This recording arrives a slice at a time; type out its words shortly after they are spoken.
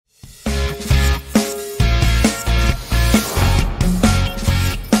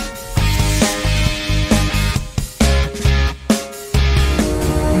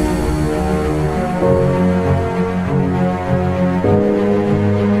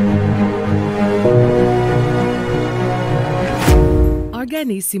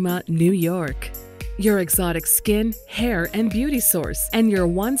Organissima, New York. Your exotic skin, hair, and beauty source, and your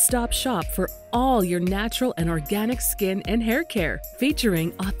one-stop shop for all your natural and organic skin and hair care,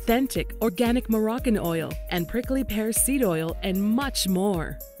 featuring authentic organic Moroccan oil and prickly pear seed oil and much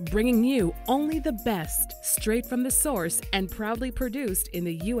more. Bringing you only the best, straight from the source and proudly produced in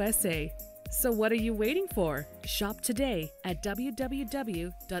the USA. So what are you waiting for? Shop today at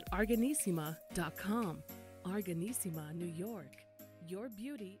www.organissima.com. Organissima, New York. Your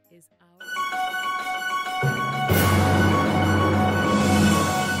beauty is our...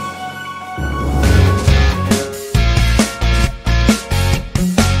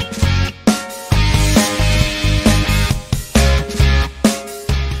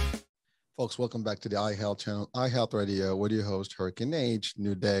 Folks, welcome back to the iHealth channel, iHealth Radio, with your host, Hurricane H.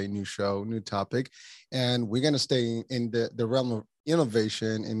 New day, new show, new topic. And we're going to stay in the realm of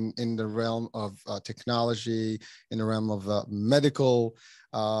innovation, in the realm of technology, in the realm of medical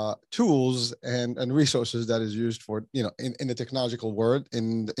tools and resources that is used for, in the technological world,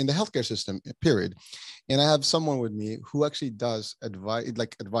 in the healthcare system, period. And I have someone with me who actually does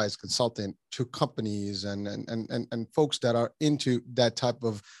advise consultant to companies and folks that are into that type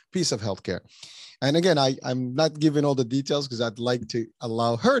of piece of healthcare. And again, I'm not giving all the details because I'd like to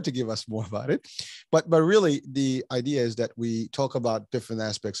allow her to give us more about it. But really, the idea is that we talk about different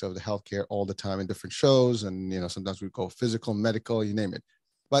aspects of the healthcare all the time in different shows. And, sometimes we go physical, medical, you name it.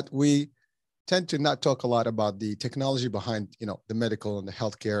 But we tend to not talk a lot about the technology behind, the medical and the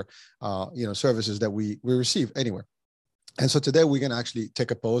healthcare, services that we receive anywhere. And so today we're going to actually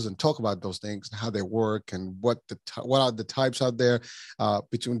take a pause and talk about those things, how they work, and what are the types out there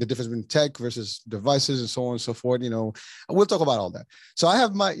between the difference between tech versus devices and so on and so forth. We'll talk about all that. So I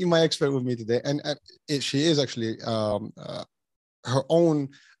have my expert with me today, and she is actually her own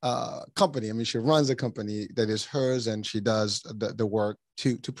company. I mean, she runs a company that is hers, and she does the work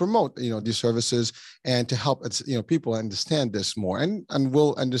to promote these services and to help people understand this more, and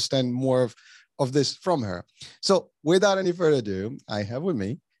we'll understand more of this from her. So without any further ado, I have with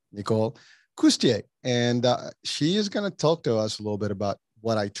me Nicole Coustier, and she is going to talk to us a little bit about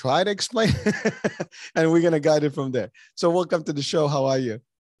what I try to explain, and we're going to guide it from there. So welcome to the show. How are you?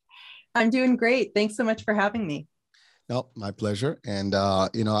 I'm doing great. Thanks so much for having me. No, my pleasure. And,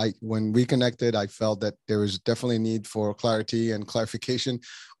 when we connected, I felt that there was definitely a need for clarity and clarification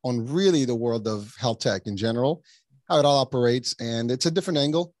on really the world of health tech in general, how it all operates. And it's a different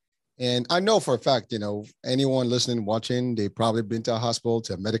angle. And I know for a fact, anyone listening, watching, they've probably been to a hospital,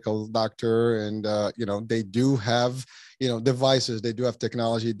 to a medical doctor, and, they do have, devices, they do have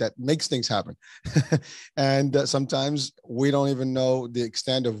technology that makes things happen. And sometimes we don't even know the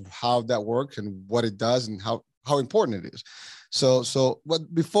extent of how that works and what it does and how important it is.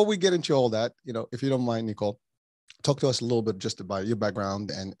 But before we get into all that, if you don't mind, Nicole, talk to us a little bit just about your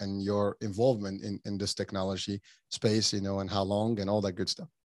background and your involvement in this technology space, and how long and all that good stuff.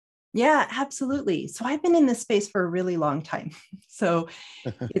 Yeah, absolutely. So I've been in this space for a really long time. So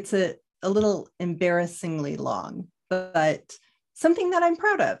it's a little embarrassingly long, but something that I'm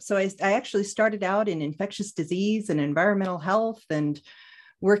proud of. So I actually started out in infectious disease and environmental health and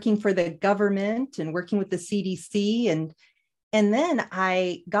working for the government and working with the CDC. And then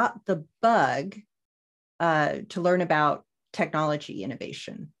I got the bug to learn about technology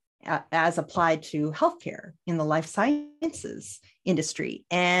innovation as applied to healthcare in the life sciences industry.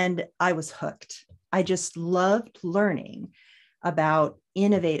 And I was hooked. I just loved learning about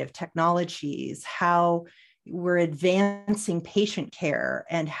innovative technologies, how we're advancing patient care,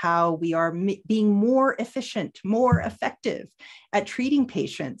 and how we are being more efficient, more effective at treating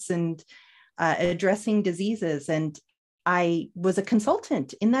patients and addressing diseases. And I was a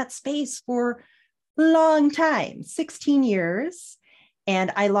consultant in that space for a long time, 16 years.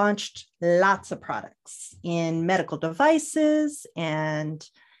 And I launched lots of products in medical devices and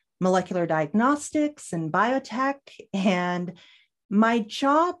molecular diagnostics and biotech. And my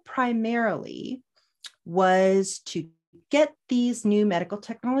job primarily was to get these new medical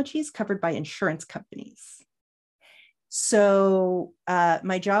technologies covered by insurance companies. So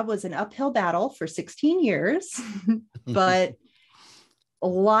my job was an uphill battle for 16 years, but a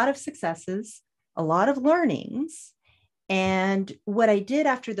lot of successes, a lot of learnings. And what I did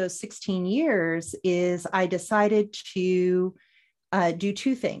after those 16 years is I decided to do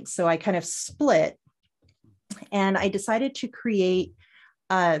two things. So I kind of split, and I decided to create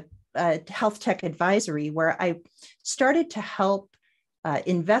a health tech advisory where I started to help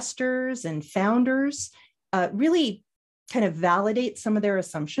investors and founders really kind of validate some of their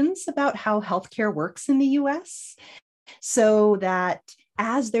assumptions about how healthcare works in the US, so that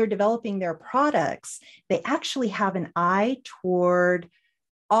as they're developing their products, they actually have an eye toward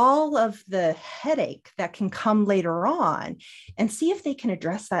all of the headache that can come later on and see if they can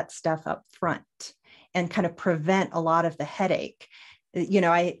address that stuff up front and kind of prevent a lot of the headache.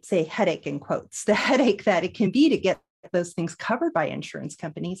 I say headache in quotes, the headache that it can be to get those things covered by insurance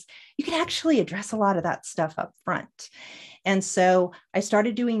companies. You can actually address a lot of that stuff up front. And so I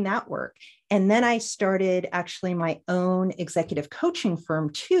started doing that work. And then I started actually my own executive coaching firm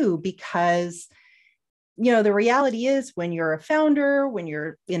too, because the reality is when you're a founder, when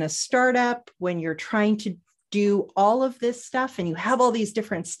you're in a startup, when you're trying to do all of this stuff and you have all these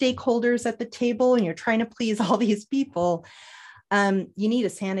different stakeholders at the table and you're trying to please all these people, you need a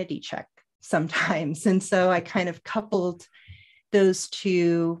sanity check sometimes. And so I kind of coupled those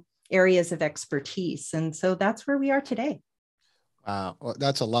two areas of expertise. And so that's where we are today. Wow, well,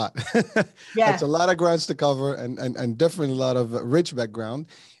 that's a lot. Yeah. That's a lot of grounds to cover and definitely a lot of rich background.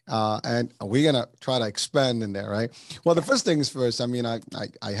 And we're going to try to expand in there, right? Well, the first things first, I mean, I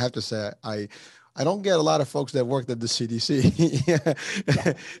have to say, I don't get a lot of folks that worked at the CDC.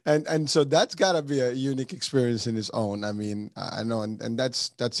 Yeah. And so that's got to be a unique experience in its own. I mean, I know, and that's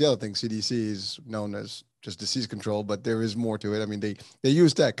the other thing. CDC is known as just disease control, but there is more to it. I mean, they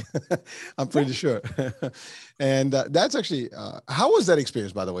use tech, I'm pretty sure. And that's actually, how was that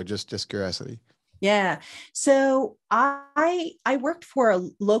experience, by the way? Just curiosity. Yeah. So I worked for a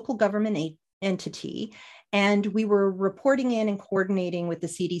local government entity, and we were reporting in and coordinating with the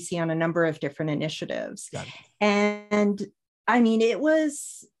CDC on a number of different initiatives. And I mean, it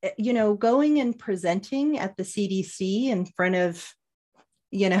was, going and presenting at the CDC in front of,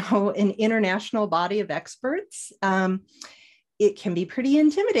 an international body of experts. It can be pretty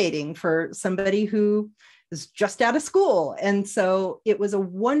intimidating for somebody who is just out of school. And so it was a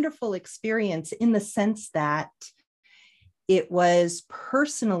wonderful experience in the sense that it was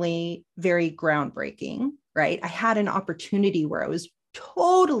personally very groundbreaking, right? I had an opportunity where I was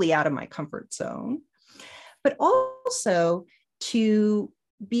totally out of my comfort zone, but also to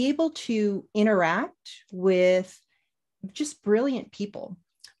be able to interact with just brilliant people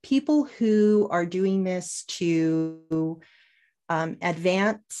who are doing this to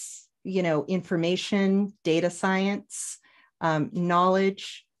advance, information, data science,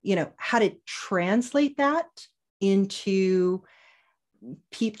 knowledge, how to translate that into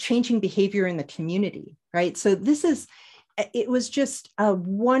changing behavior in the community, right? So it was just a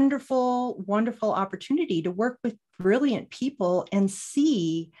wonderful, wonderful opportunity to work with brilliant people and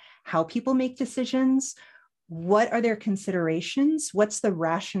see how people make decisions. What are their considerations? What's the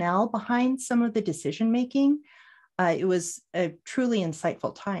rationale behind some of the decision making? It was a truly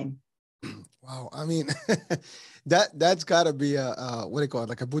insightful time. Wow, I mean, that's got to be what do you call it,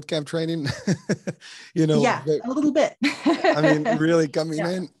 like a boot camp training? Yeah, a little bit. I mean, really coming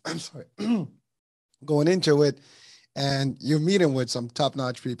Yeah. in. I'm sorry, going into it, and you're meeting with some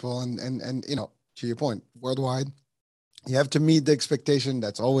top-notch people, and to your point, worldwide, you have to meet the expectation.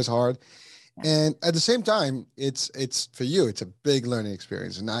 That's always hard. And at the same time, it's for you, it's a big learning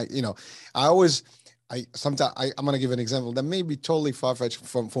experience. And sometimes I'm going to give an example that may be totally far-fetched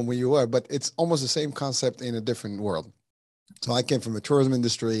from where you were, but it's almost the same concept in a different world. So I came from the tourism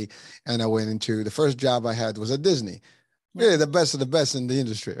industry, and I went into the first job I had was at Disney. Really the best of the best in the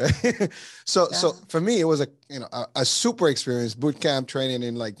industry, right? So for me, it was a super experience, boot camp training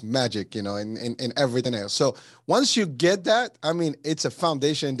in like magic, in everything else. So once you get that, I mean, it's a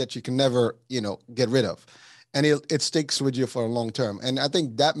foundation that you can never, get rid of. And it sticks with you for a long term. And I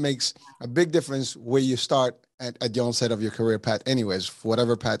think that makes a big difference where you start at the onset of your career path anyways,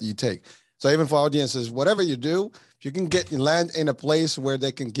 whatever path you take. So even for audiences, whatever you do, if you can land in a place where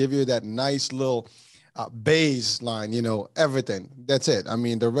they can give you that nice little baseline, everything. That's it. I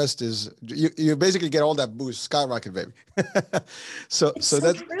mean, the rest is you basically get all that boost, skyrocket, baby. so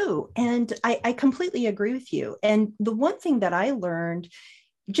that's true. And I completely agree with you. And the one thing that I learned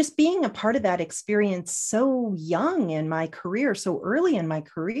just being a part of that experience so young in my career, so early in my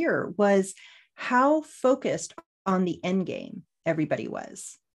career, was how focused on the end game everybody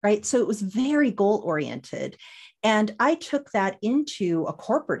was, right? So it was very goal oriented. And I took that into a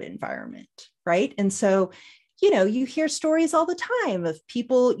corporate environment, right? And so, you hear stories all the time of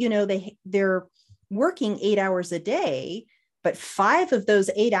people, they're working 8 hours a day, but 5 of those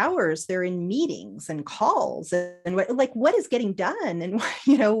 8 hours, they're in meetings and calls and what is getting done? And,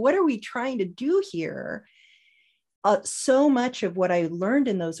 what are we trying to do here? So much of what I learned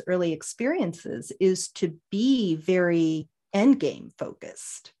in those early experiences is to be very end game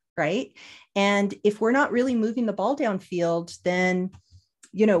focused, right? And if we're not really moving the ball downfield, then,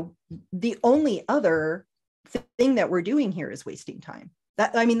 the only other thing that we're doing here is wasting time,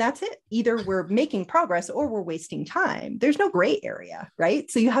 That's it. Either we're making progress or we're wasting time. There's no gray area, right?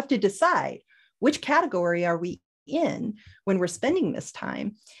 So you have to decide which category are we in when we're spending this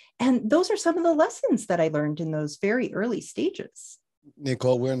time. And those are some of the lessons that I learned in those very early stages.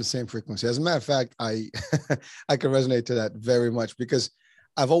 Nicole, we're in the same frequency. As a matter of fact, I I can resonate to that very much, because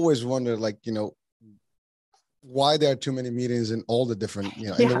I've always wondered, like, why there are too many meetings in all the different,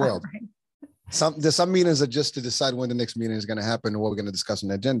 in the world. Right. There's some meetings are just to decide when the next meeting is going to happen and what we're going to discuss in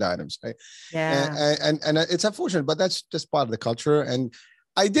the agenda items, right? Yeah. And it's unfortunate, but that's just part of the culture. And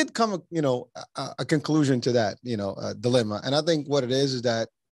I did come, a conclusion to that, dilemma. And I think what it is that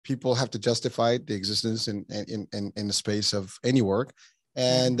people have to justify the existence in the space of any work.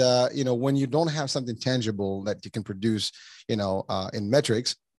 And, when you don't have something tangible that you can produce, in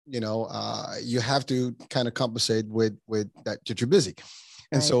metrics, you have to kind of compensate with that you're busy.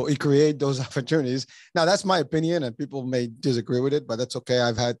 And so it creates those opportunities. Now, that's my opinion, and people may disagree with it, but that's okay.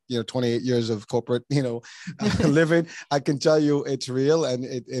 I've had, 28 years of corporate, living. I can tell you it's real, and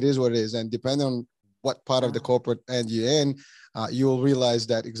it is what it is. And depending on what part of the corporate end you're in, you will realize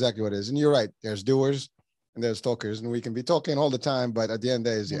that exactly what it is. And you're right. There's doers and there's talkers, and we can be talking all the time, but at the end,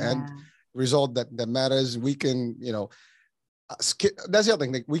 there is the end result that matters. We can, that's the other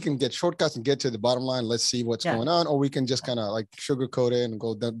thing. Like, we can get shortcuts and get to the bottom line. Let's see what's going on, or we can just kind of like sugarcoat it and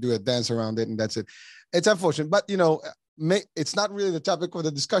go do a dance around it, and that's it. It's unfortunate, but it's not really the topic of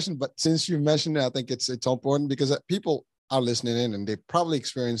the discussion. But since you mentioned it, I think it's important, because people are listening in, and they probably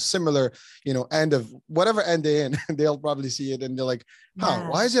experience similar, end of whatever end they're in. They'll probably see it, and they're like,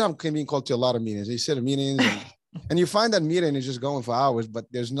 why is it I'm being called to a lot of meetings? You sit at meetings. And you find that meeting is just going for hours, but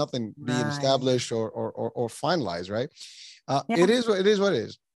there's nothing being established or finalized, right? It is what it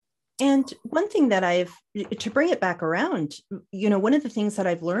is. And one thing that to bring it back around, one of the things that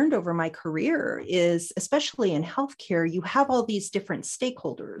I've learned over my career is, especially in healthcare, you have all these different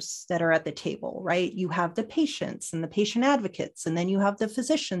stakeholders that are at the table, right? You have the patients and the patient advocates, and then you have the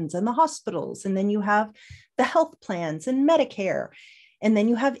physicians and the hospitals, and then you have the health plans and Medicare, and then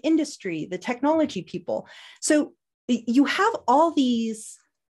you have industry, the technology people. So you have all these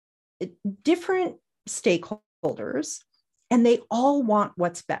different stakeholders, and they all want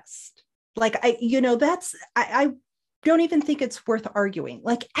what's best. Like, I don't even think it's worth arguing.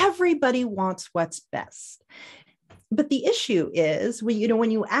 Like, everybody wants what's best. But the issue is,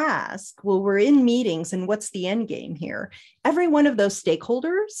 when you ask, well, we're in meetings and what's the end game here? Every one of those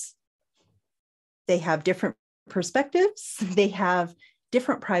stakeholders, they have different perspectives. They have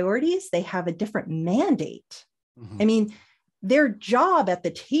different priorities. They have a different mandate. I mean, their job at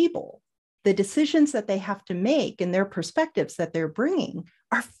the table, the decisions that they have to make and their perspectives that they're bringing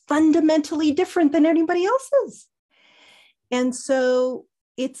are fundamentally different than anybody else's. And so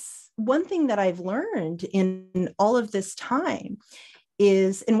it's one thing that I've learned in all of this time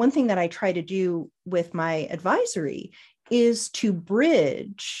is, and one thing that I try to do with my advisory, is to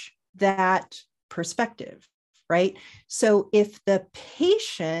bridge that perspective, right? So if the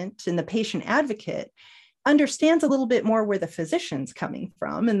patient and the patient advocate understands a little bit more where the physician's coming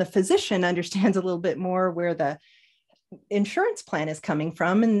from, and the physician understands a little bit more where the insurance plan is coming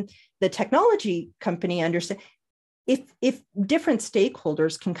from, and the technology company understands, if different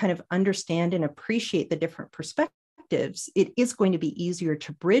stakeholders can kind of understand and appreciate the different perspectives, it is going to be easier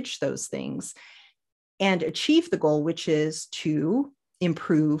to bridge those things and achieve the goal, which is to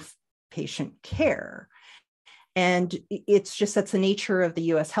improve patient care. And it's just, that's the nature of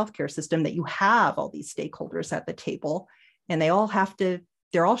the US healthcare system, that you have all these stakeholders at the table, and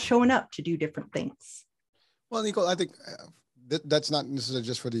they're all showing up to do different things. Well, Nicole, I think that's not necessarily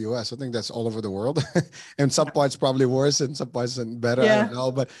just for the US. I think that's all over the world. And some parts probably worse and some parts better. I don't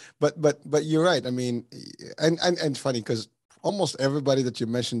know. But you're right. I mean, and it's funny, because almost everybody that you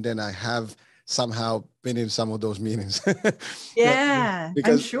mentioned, then I have somehow been in some of those meetings. Yeah,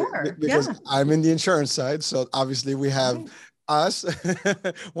 because, I'm sure. Because I'm in the insurance side. So obviously we have us,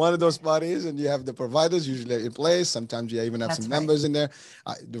 one of those bodies, and you have the providers usually in place. Sometimes you even have some members in there,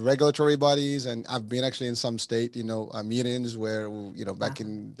 the regulatory bodies. And I've been actually in some state, meetings where, back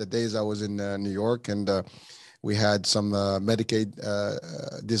in the days I was in New York, and we had some Medicaid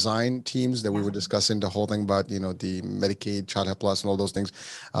design teams that we were discussing the whole thing about, the Medicaid, Child Health Plus, and all those things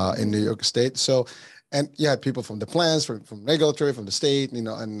in New York State. So, and you had people from the plans, from regulatory, from the state,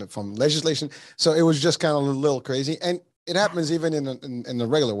 and from legislation. So it was just kind of a little crazy. And it happens even in the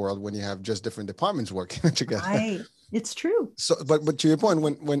regular world, when you have just different departments working together. Right. It's true. So, but to your point,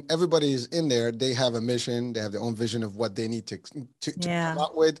 when everybody is in there, they have a mission, they have their own vision of what they need to come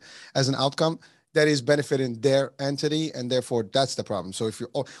out with as an outcome that is benefiting their entity, and therefore that's the problem. So if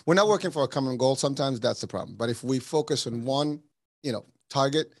we're not working for a common goal, sometimes that's the problem. But if we focus on one,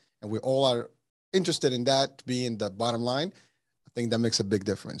 target and we all are interested in that being the bottom line, I think that makes a big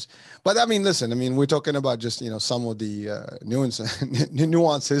difference. But I mean, listen, I mean, we're talking about just, some of the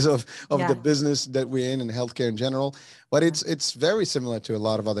nuances of the business that we're in and healthcare in general. But it's very similar to a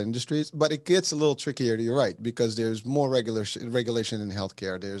lot of other industries, but it gets a little trickier, you're right, because there's more regulation in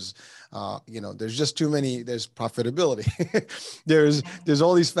healthcare. There's, there's just too many, there's profitability. there's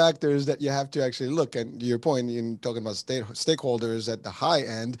all these factors that you have to actually look at. Your point in talking about stakeholders at the high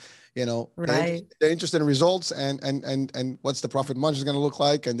end, Right. they're interested in results and what's the profit margin going to look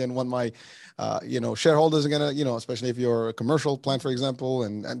like, and then what my shareholders are going to, especially if you're a commercial plan, for example,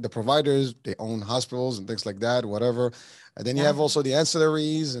 and the providers, they own hospitals and things like that, whatever. And then you have also the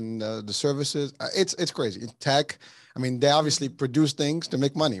ancillaries and the services. It's crazy. In tech, I mean, they obviously produce things to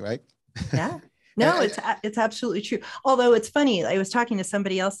make money, right? Yeah. No, it's absolutely true. Although it's funny, I was talking to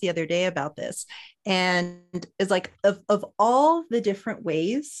somebody else the other day about this, and it's like of all the different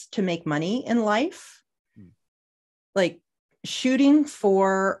ways to make money in life, like shooting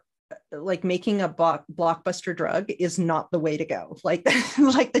for like making a blockbuster drug is not the way to go. Like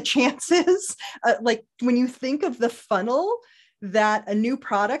like the chances, like when you think of the funnel that a new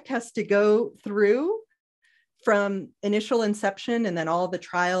product has to go through from initial inception and then all the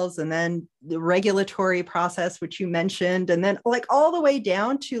trials and then the regulatory process, which you mentioned, and then like all the way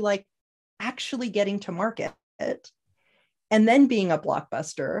down to like actually getting to market and then being a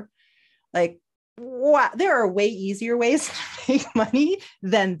blockbuster, like, wow, there are way easier ways to make money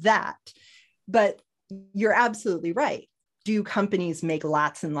than that. But you're absolutely right. Do companies make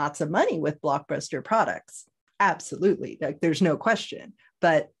lots and lots of money with blockbuster products? Absolutely. Like, there's no question.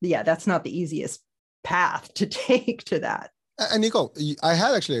 But yeah, that's not the easiest path to take to that. And Nicole, I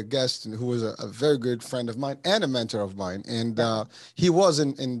had actually a guest who was a very good friend of mine and a mentor of mine, and he was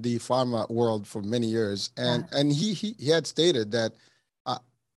in the pharma world for many years, and he had stated that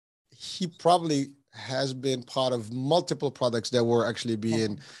he probably has been part of multiple products that were actually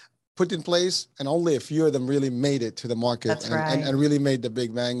being put in place, and only a few of them really made it to the market and really made the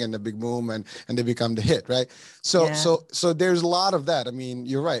big bang and the big boom, and they become the hit, right? So there's a lot of that. I mean,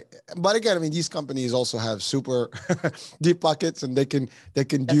 you're right. But again, I mean, these companies also have super deep pockets, and they can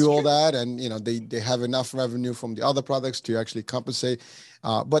do all that, and they have enough revenue from the other products to actually compensate.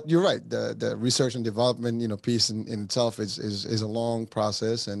 But you're right. The research and development, piece in itself is a long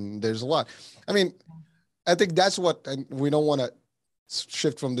process, and there's a lot. I mean, I think that's what, and we don't want to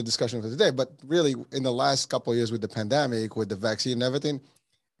shift from the discussion for today, but really in the last couple of years with the pandemic, with the vaccine and everything,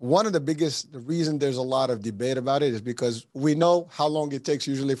 one of the reason there's a lot of debate about it is because we know how long it takes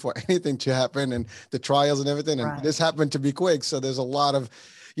usually for anything to happen and the trials and everything. And this happened to be quick. So there's a lot of,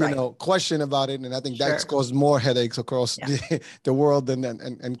 question about it. And I think that's caused more headaches across the world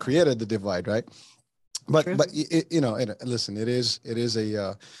and created the divide. Right. But listen, it is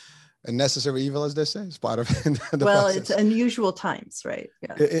a necessary evil, as they say. It's part of the process. It's unusual times, right?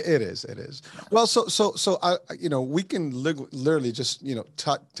 Yeah. It is. Well, so I, we can literally just,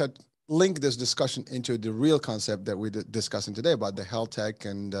 link this discussion into the real concept that we're discussing today about the health tech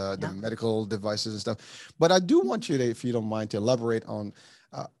and the medical devices and stuff. But I do want you to, if you don't mind, to elaborate on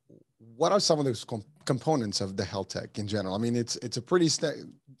what are some of those components of the health tech in general. I mean, it's a pretty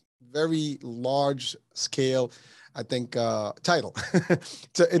very large scale, I think, title.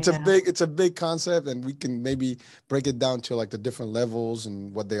 It's a big concept, and we can maybe break it down to like the different levels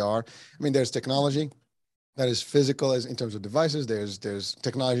and what they are. I mean, there's technology that is physical as in terms of devices. There's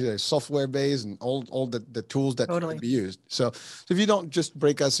technology that is software based and all the tools that can be used. So if you don't just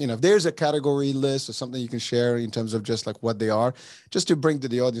break us, if there's a category list or something you can share in terms of just like what they are, just to bring to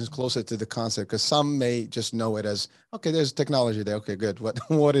the audience closer to the concept, because some may just know it as, okay, there's technology there. Okay, good.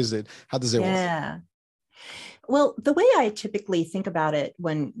 What is it? How does it work? Yeah. Well, the way I typically think about it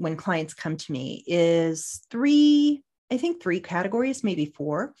when clients come to me is three categories, maybe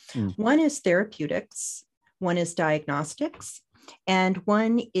four. One is therapeutics, one is diagnostics, and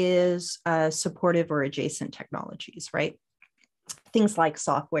one is supportive or adjacent technologies, right? Things like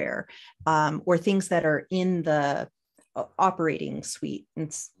software or things that are in the operating suite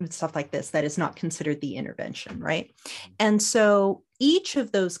and stuff like this that is not considered the intervention, right? And so each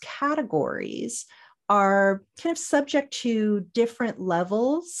of those categories are kind of subject to different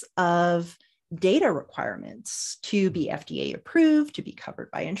levels of data requirements to be FDA approved, to be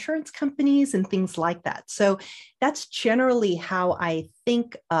covered by insurance companies and things like that. So that's generally how I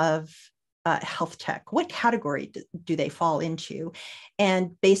think of health tech. What category do they fall into?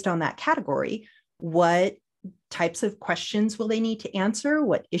 And based on that category, what types of questions will they need to answer?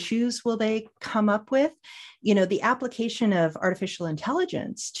 What issues will they come up with? The application of artificial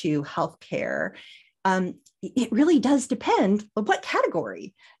intelligence to healthcare it really does depend on what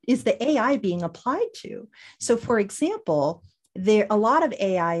category is the AI being applied to. So for example, a lot of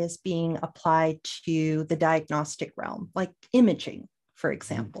AI is being applied to the diagnostic realm, like imaging, for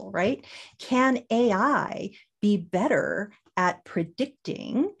example, right? Can AI be better at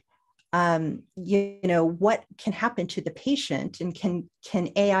predicting what can happen to the patient, and can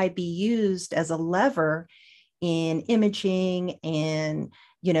AI be used as a lever in imaging and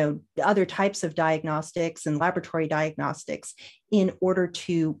other types of diagnostics and laboratory diagnostics in order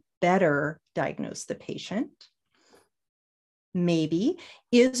to better diagnose the patient? Maybe.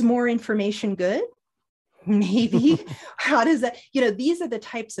 Is more information good? Maybe. How does that, these are the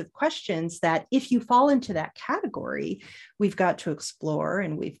types of questions that if you fall into that category, we've got to explore,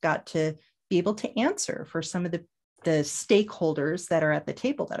 and we've got to be able to answer for some of the stakeholders that are at the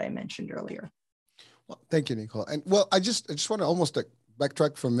table that I mentioned earlier. Well, thank you, Nicole. And well, I just want to almost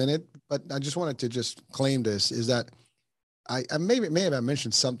backtrack for a minute, but I just wanted to just claim this is that I may have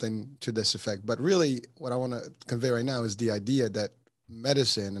mentioned something to this effect, but really what I want to convey right now is the idea that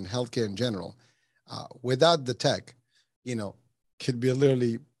medicine and healthcare in general, without the tech, could be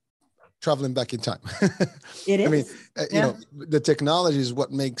literally traveling back in time. It is. I mean, the technology is what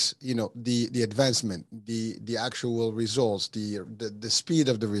makes, the advancement, the actual results, the speed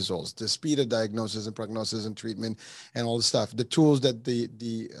of the results, the speed of diagnosis and prognosis and treatment and all the stuff, the tools that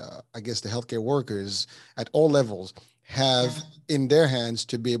I guess the healthcare workers at all levels have in their hands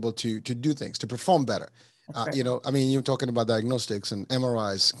to be able to do things, to perform better. Right. You're talking about diagnostics and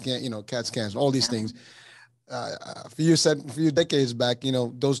MRIs, CAT scans, all these things. A few decades back,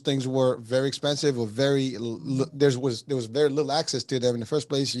 those things were very expensive, or there was very little access to them in the first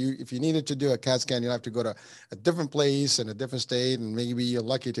place. If you needed to do a CAT scan, you have to go to a different place in a different state, and maybe you're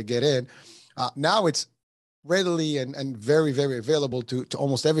lucky to get in. Now it's readily and very, very available to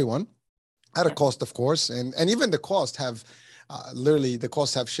almost everyone, at a cost, of course, and even the cost have. Literally, the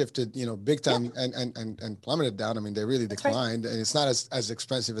costs have shifted, big time and plummeted down. I mean, they really declined, and it's not as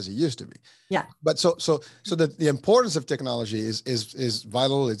expensive as it used to be. Yeah. But so the importance of technology is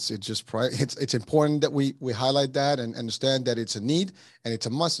vital. It's important that we highlight that and understand that it's a need and it's a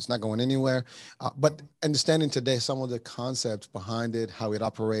must. It's not going anywhere. But understanding today some of the concepts behind it, how it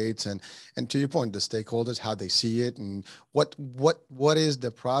operates, and to your point, the stakeholders, how they see it, and what is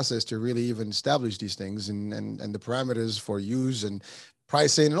the process to really even establish these things, and the parameters for use and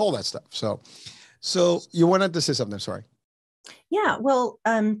pricing and all that stuff. So you wanted to say something, sorry. Yeah, well,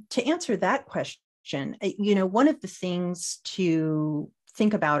 to answer that question, one of the things to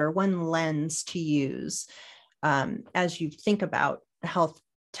think about, or one lens to use as you think about health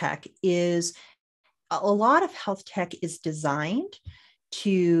tech, is a lot of health tech is designed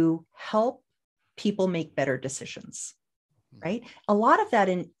to help people make better decisions, right? A lot of that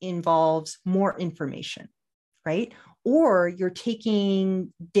involves more information, right? Or you're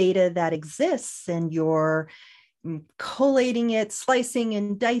taking data that exists and you're collating it, slicing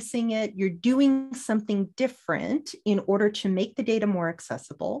and dicing it. You're doing something different in order to make the data more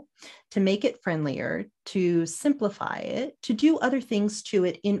accessible, to make it friendlier, to simplify it, to do other things to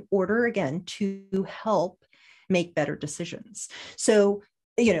it in order, again, to help make better decisions. So,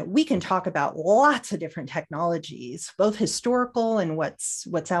 we can talk about lots of different technologies, both historical and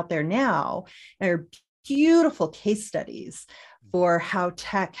what's out there now. There are beautiful case studies for how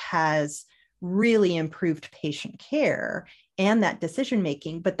tech has really improved patient care and that decision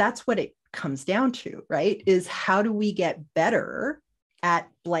making. But that's what it comes down to, right? Is how do we get better at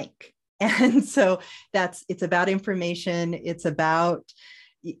blank? And so it's about information. It's about,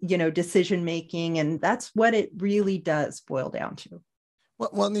 decision making. And that's what it really does boil down to.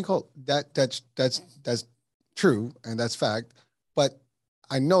 Well, Nicole, that's true. And that's fact. But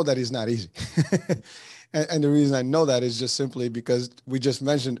I know that is not easy. And the reason I know that is just simply because we just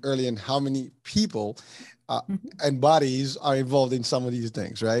mentioned earlier in how many people and bodies are involved in some of these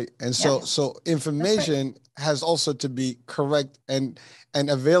things, right? And so information has also to be correct and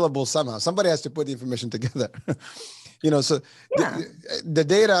available somehow. Somebody has to put the information together. The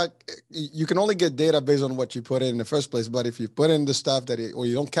data, you can only get data based on what you put in the first place. But if you put in the stuff or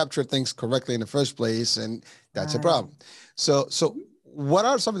you don't capture things correctly in the first place, and that's a problem. So what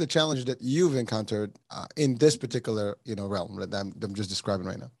are some of the challenges that you've encountered in this particular, realm that I'm just describing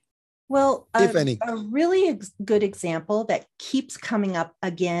right now? Well, if any, a really good example that keeps coming up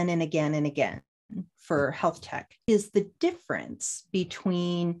again and again and again for health tech is the difference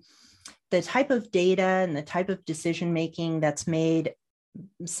between the type of data and the type of decision making that's made,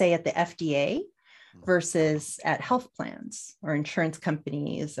 say, at the FDA versus at health plans or insurance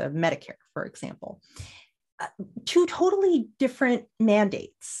companies of Medicare, for example. Two totally different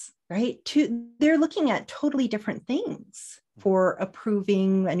mandates, right? They're looking at totally different things for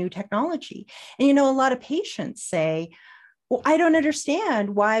approving a new technology. And, you know, a lot of patients say, well, I don't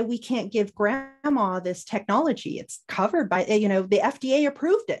understand why we can't give grandma this technology. It's covered by, you know, the FDA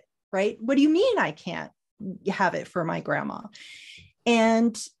approved it, right? What do you mean I can't have it for my grandma?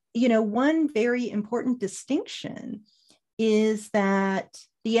 And, you know, one very important distinction is that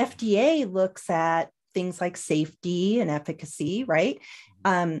the FDA looks at things like safety and efficacy, right?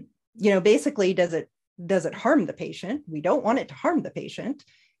 You know, basically, does it harm the patient? We don't want it to harm the patient.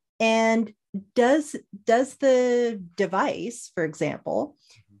 And does the device, for example,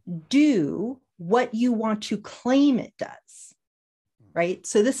 do what you want to claim it does, right?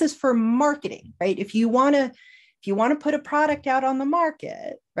 So this is for marketing, right? If you want to put a product out on the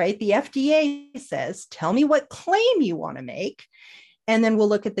market, right? The FDA says, tell me what claim you want to make, and then we'll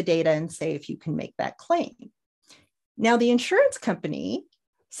look at the data and say if you can make that claim. Now, the insurance company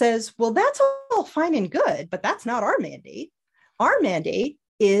says, well, that's all fine and good, but that's not our mandate. Our mandate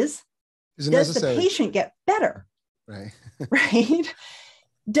is, does the patient get better? Right. Right?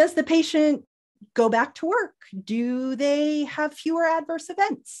 Does the patient go back to work? Do they have fewer adverse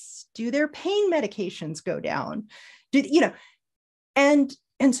events? Do their pain medications go down? You know, and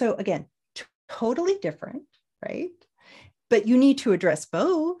so again, totally different, right? But you need to address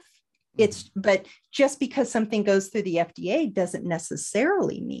both. But just because something goes through the FDA doesn't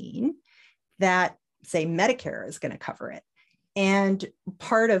necessarily mean that, say, Medicare is going to cover it. And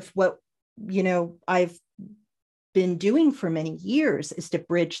part of what, you know, I've been doing for many years is to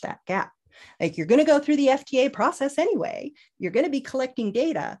bridge that gap. Like, you're going to go through the FDA process anyway. You're going to be collecting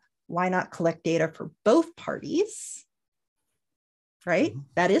data. Why not collect data for both parties? Right?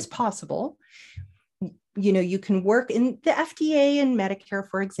 That is possible. You know, you can work in the FDA and Medicare,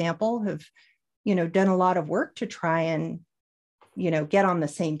 for example, have, you know, done a lot of work to try and, you know, get on the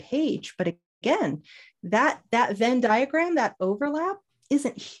same page. But again, that Venn diagram, that overlap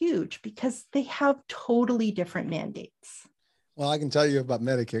isn't huge because they have totally different mandates. Well, I can tell you about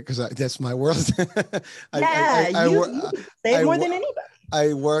Medicare because that's my world. You say more than anybody.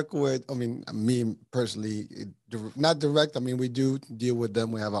 I work with, I mean, me personally, not direct. I mean, we do deal with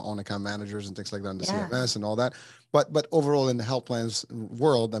them. We have our own account managers and things like that on the CMS and all that. But overall in the health plans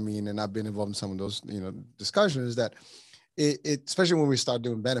world, I mean, and I've been involved in some of those, you know, discussions that it especially when we start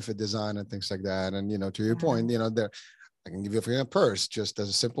doing benefit design and things like that. And, you know, to your point, you know, I can give you a purse just as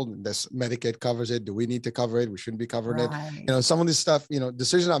a simple, this Medicaid covers it. Do we need to cover it? We shouldn't be covering it. You know, some of this stuff, you know,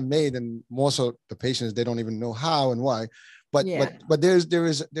 decisions are made and more so the patients, they don't even know how and why. But there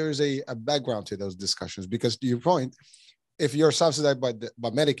is a background to those discussions because to your point, if you're subsidized by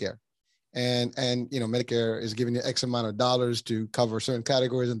Medicare and you know, Medicare is giving you X amount of dollars to cover certain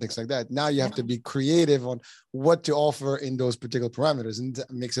categories and things like that, now you have to be creative on what to offer in those particular parameters, and that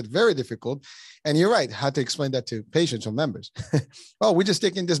makes it very difficult. And you're right, how to explain that to patients or members. Oh, we're just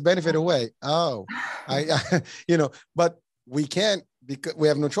taking this benefit away. Oh, I you know, but we can't because we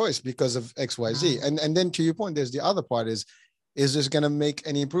have no choice because of XYZ. And then to your point, there's the other part is this going to make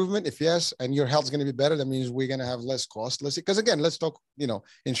any improvement? If yes, and your health's going to be better, that means we're going to have less cost. Because again, let's talk, you know,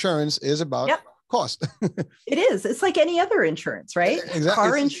 insurance is about cost. It is. It's like any other insurance, right? Exactly.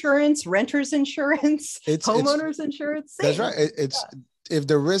 Car insurance, renter's insurance, homeowner's insurance. Same. That's right. If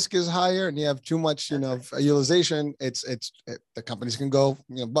the risk is higher and you have too much, you know, utilization, the companies can go,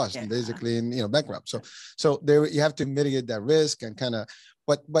 you know, bust basically and, you know, bankrupt. So there you have to mitigate that risk and kind of,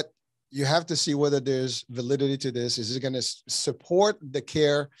 but you have to see whether there's validity to this. Is it going to support the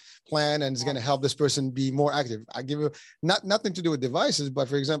care plan and it's going to help this person be more active? I give you nothing to do with devices, but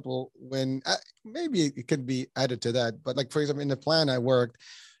for example, when maybe it could be added to that, but like, for example, in the plan I worked,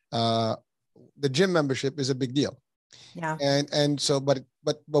 the gym membership is a big deal. Yeah. And so, but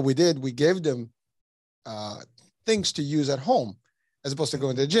we gave them things to use at home as opposed to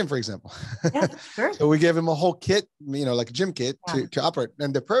going to the gym, for example. Yeah, sure. So we gave them a whole kit, you know, like a gym kit to operate.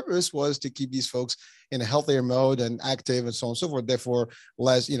 And the purpose was to keep these folks in a healthier mode and active and so on and so forth. Therefore,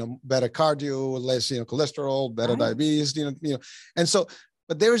 less, you know, better cardio, less, you know, cholesterol, better diabetes, you know. And so,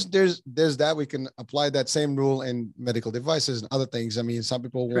 but there's that we can apply that same rule in medical devices and other things. I mean, some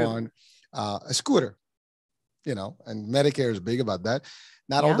people want a scooter, you know, and Medicare is big about that.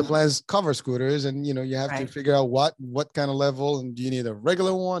 Not all the plans cover scooters, and you know you have to figure out what kind of level, and do you need a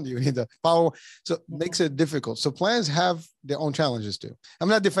regular one? Do you need the power? So it makes it difficult. So plans have their own challenges too. I'm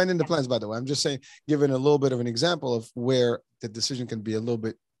not defending the plans, by the way. I'm just saying, giving a little bit of an example of where the decision can be a little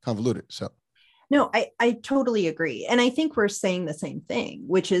bit convoluted. So. No, I totally agree. And I think we're saying the same thing,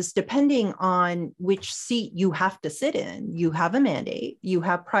 which is depending on which seat you have to sit in, you have a mandate, you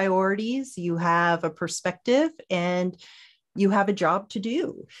have priorities, you have a perspective, and you have a job to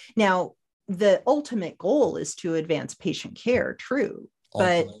do. Now, the ultimate goal is to advance patient care, true.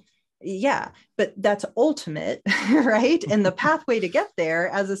 But yeah, but that's ultimate, right? And the pathway to get there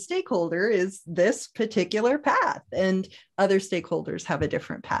as a stakeholder is this particular path, and other stakeholders have a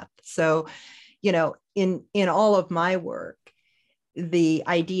different path. So, in all of my work, the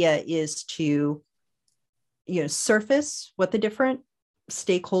idea is to, surface what the different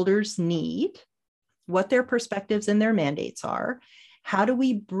stakeholders need, what their perspectives and their mandates are. How do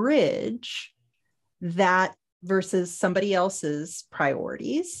we bridge that versus somebody else's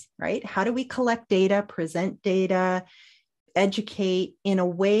priorities, right? How do we collect data, present data, educate in a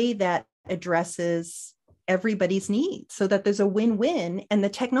way that addresses everybody's needs so that there's a win-win and the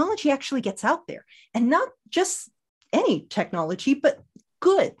technology actually gets out there? And not just any technology, but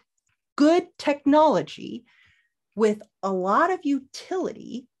good technology with a lot of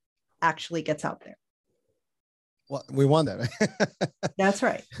utility actually gets out there. Well, we want that. That's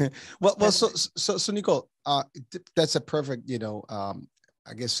right. So Nicole, that's a perfect,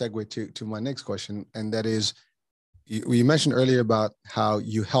 I guess segue to my next question, and that is, you mentioned earlier about how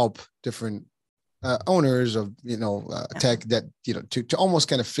you help different owners of tech that to almost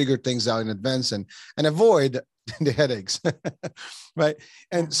kind of figure things out in advance and avoid the headaches, right?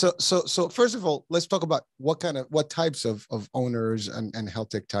 And so first of all, let's talk about what types of owners and health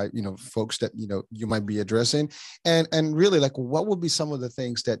tech type folks that you might be addressing, and really, like, what would be some of the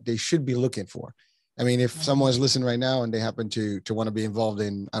things that they should be looking for? I mean, if someone's listening right now and they happen to want to be involved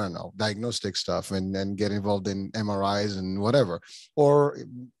in, I don't know, diagnostic stuff and get involved in MRIs and whatever, or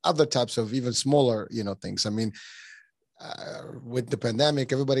other types of even smaller, things. I mean, with the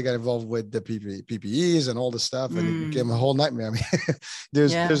pandemic, everybody got involved with the PPEs and all the stuff, and it became a whole nightmare. I mean,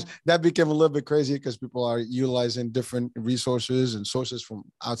 there's that became a little bit crazy because people are utilizing different resources and sources from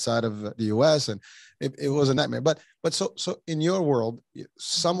outside of the US, and it was a nightmare. But so in your world,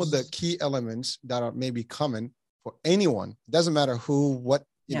 some of the key elements that are maybe common for anyone, doesn't matter who, what,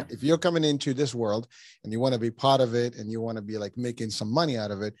 if you're coming into this world and you want to be part of it and you want to be like making some money out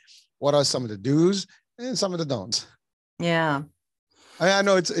of it, what are some of the do's and some of the don'ts? Yeah. I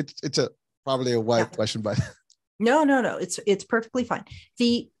know it's probably a wide question, but no, it's perfectly fine.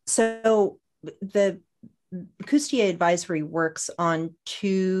 The Coustier advisory works in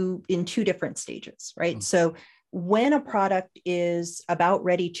two different stages, right? Mm-hmm. So when a product is about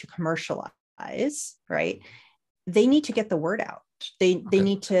ready to commercialize, right, they need to get the word out. They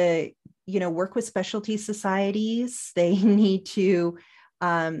need to, work with specialty societies. They need to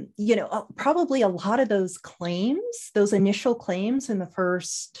probably a lot of those initial claims in the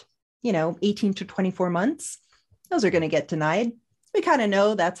first, 18 to 24 months, those are going to get denied. We kind of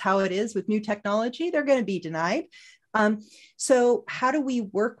know that's how it is with new technology. They're going to be denied. So how do we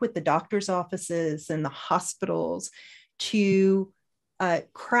work with the doctor's offices and the hospitals to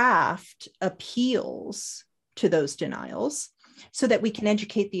craft appeals to those denials so that we can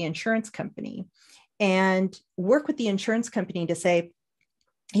educate the insurance company and work with the insurance company to say,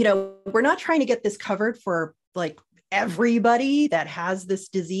 we're not trying to get this covered for like everybody that has this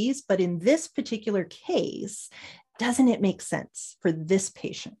disease, but in this particular case, doesn't it make sense for this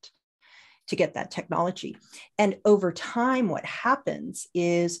patient to get that technology? And over time, what happens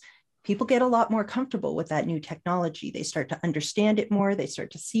is people get a lot more comfortable with that new technology. They start to understand it more. They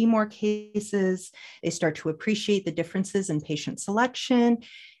start to see more cases. They start to appreciate the differences in patient selection.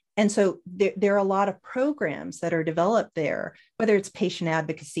 And so there are a lot of programs that are developed there, whether it's patient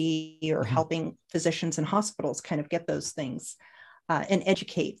advocacy or helping physicians and hospitals kind of get those things and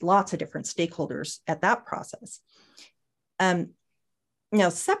educate lots of different stakeholders at that process. Now,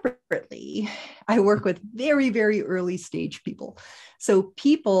 separately, I work with very, very early stage people. So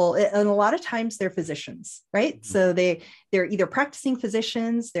people, and a lot of times they're physicians, right? So they're either practicing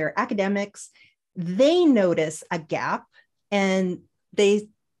physicians, they're academics. They notice a gap and they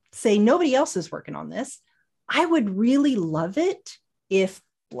say, nobody else is working on this. I would really love it if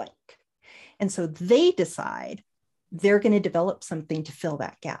blank. And so they decide they're going to develop something to fill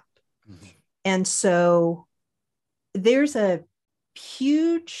that gap. Mm-hmm. And so there's a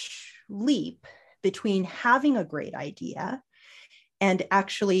huge leap between having a great idea and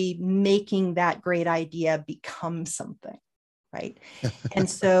actually making that great idea become something. Right. And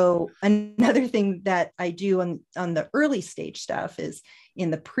so another thing that I do on the early stage stuff is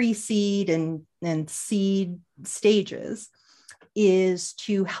in the pre-seed and seed stages is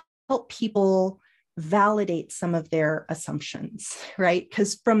to help people validate some of their assumptions, right?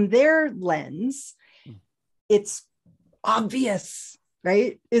 Because from their lens, it's obvious,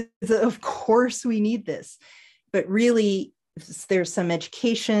 right? Of course we need this, but really there's some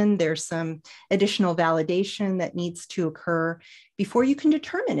education, there's some additional validation that needs to occur before you can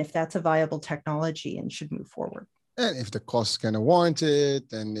determine if that's a viable technology and should move forward. And if the cost is going to warrant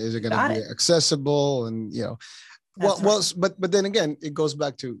it, and is it going to be accessible, and but then again, it goes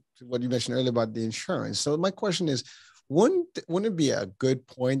back to what you mentioned earlier about the insurance. So my question is, wouldn't it be a good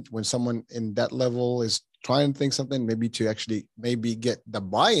point when someone in that level is trying to think something, maybe to actually maybe get the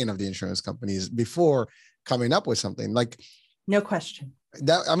buy-in of the insurance companies before coming up with something? Like, no question.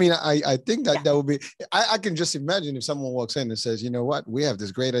 That, I mean, I think that that would be, I can just imagine if someone walks in and says, you know what, we have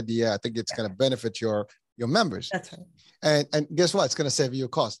this great idea. I think it's going to benefit your members. That's right. And guess what? It's going to save you a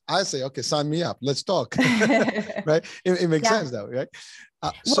cost. I say, okay, sign me up. Let's talk. Right? It makes sense that way, right?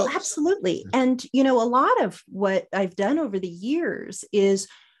 Well, absolutely. And, a lot of what I've done over the years is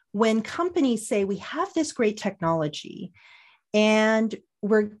when companies say, we have this great technology and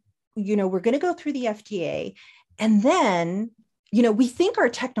we're going to go through the FDA, and then, we think our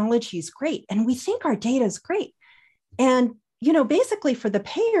technology is great and we think our data is great. And, basically for the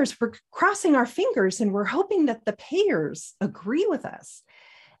payers, we're crossing our fingers and we're hoping that the payers agree with us.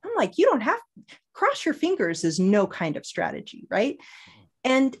 I'm like, you don't have cross your fingers is no kind of strategy, right?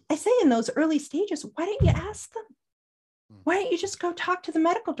 And I say in those early stages, why don't you ask them? Why don't you just go talk to the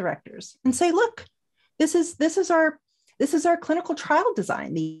medical directors and say, look, this is our clinical trial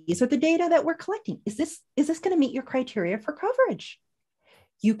design. These are the data that we're collecting. Is this going to meet your criteria for coverage?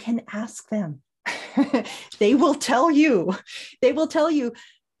 You can ask them. They will tell you.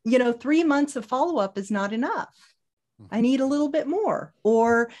 3 months of follow-up is not enough. I need a little bit more.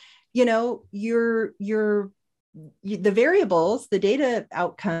 Or, the variables, the data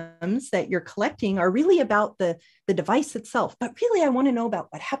outcomes that you're collecting are really about the device itself. But really, I want to know about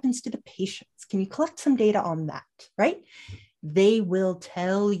what happens to the patients. Can you collect some data on that, right? They will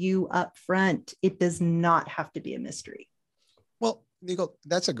tell you up front. It does not have to be a mystery. Well, Nicole,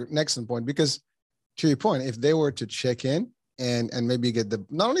 that's an excellent point, because to your point, if they were to check in and maybe get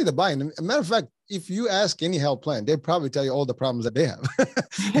not only the buy-in, as a matter of fact, if you ask any health plan, they probably tell you all the problems that they have.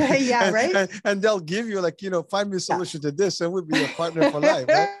 Yeah, right. And they'll give you find me a solution to this, and we'll be a partner for life.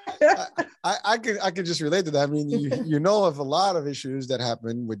 Right? I can just relate to that. I mean, you know of a lot of issues that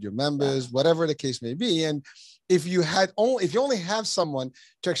happen with your members, whatever the case may be. And if you only have someone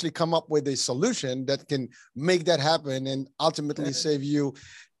to actually come up with a solution that can make that happen and ultimately save you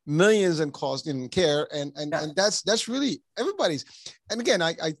millions in cost in care, and that's really everybody's. And again,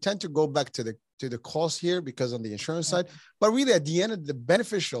 I tend to go back to the cost here, because on the insurance side, but really at the end of the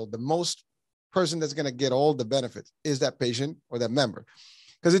beneficial, the most person that's going to get all the benefits is that patient or that member,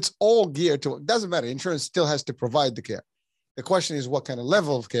 because it's all geared to, it doesn't matter. Insurance still has to provide the care. The question is what kind of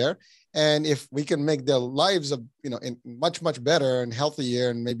level of care, and if we can make their lives in much, much better and healthier,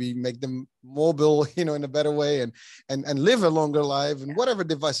 and maybe make them mobile, in a better way, and live a longer life, and whatever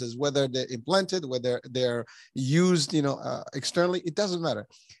devices, whether they're implanted, whether they're used, externally, it doesn't matter.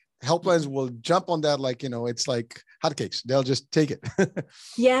 Health plans will jump on that it's like hotcakes. They'll just take it.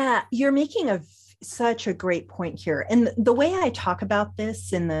 Yeah, you're making such a great point here. And the way I talk about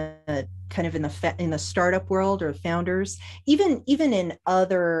this in the kind of in the startup world, or founders, even in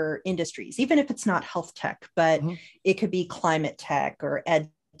other industries, even if it's not health tech, but it could be climate tech or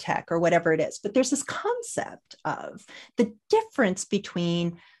ed tech or whatever it is. But there's this concept of the difference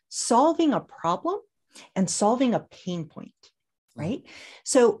between solving a problem and solving a pain point. Right.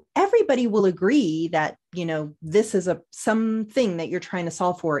 So everybody will agree that, this is something that you're trying to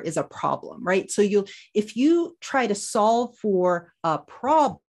solve for is a problem, right? So if you try to solve for a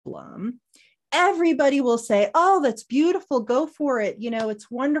problem, everybody will say, oh, that's beautiful. Go for it. It's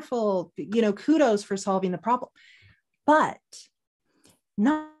wonderful. Kudos for solving the problem. But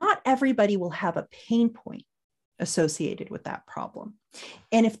not everybody will have a pain point associated with that problem.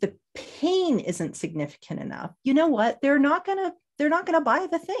 And if the pain isn't significant enough, you know what? They're not going to buy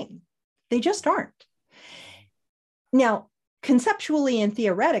the thing. They just aren't. Now, conceptually and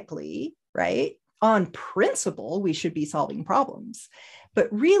theoretically, right, on principle, we should be solving problems. But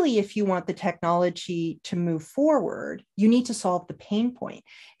really, if you want the technology to move forward, you need to solve the pain point.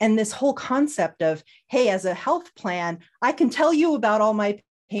 And this whole concept of, hey, as a health plan, I can tell you about all my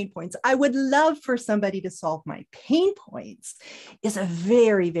pain points. I would love for somebody to solve my pain points, is a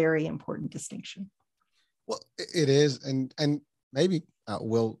very, very important distinction. Well, it is. And maybe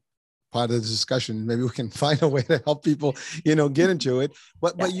we'll part of the discussion, maybe we can find a way to help people, get into it.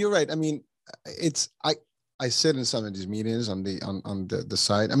 But you're right. I mean, I sit in some of these meetings on the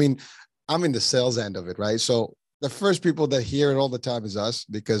side. I mean, I'm in the sales end of it, right? So the first people that hear it all the time is us,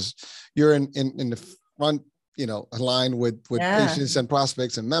 because you're in the front aligned with patients and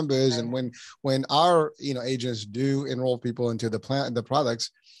prospects and members. And when our, agents do enroll people into the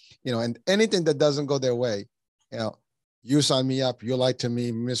products, and anything that doesn't go their way, you sign me up, you lied to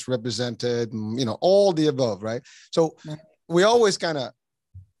me, misrepresented, all the above, right? So we always kind of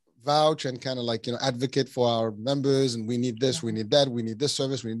vouch and kind of advocate for our members, and we need this, we need that, we need this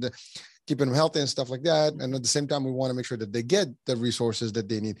service, we need to keep them healthy and stuff like that. And at the same time, we want to make sure that they get the resources that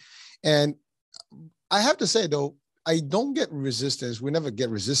they need. And I have to say, though, I don't get resistance. We never get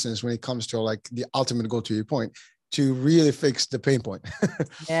resistance when it comes to the ultimate goal, to your point, to really fix the pain point.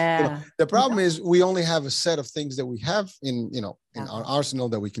 Yeah. The problem is we only have a set of things that we have in our arsenal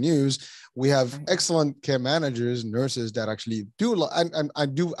that we can use. We have excellent care managers, nurses that actually do, and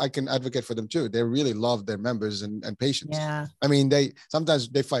I can advocate for them too. They really love their members and patients. Yeah. I mean, sometimes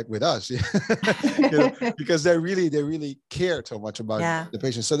they fight with us, because they really care so much about the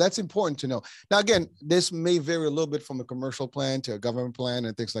patients. So that's important to know. Now, again, this may vary a little bit from a commercial plan to a government plan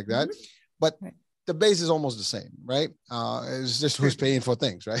and things like that, but the base is almost the same, right? It's just who's paying for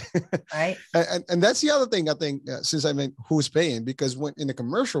things, right? Right. And that's the other thing, I think, since I meant who's paying, because when in the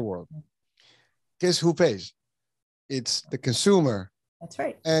commercial world, guess who pays? It's the consumer. That's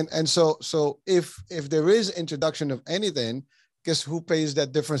right. And so if there is introduction of anything, guess who pays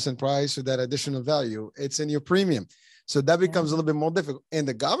that difference in price or that additional value? It's in your premium. So that becomes a little bit more difficult. In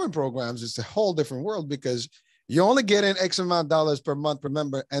the government programs, it's a whole different world, because you only get in X amount of dollars per month per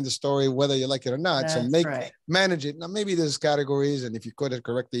member, and the story, whether you like it or not. That's so manage it. Now, maybe there's categories, and if you code it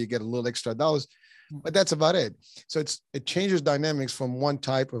correctly, you get a little extra dollars, but that's about it. So it changes dynamics from one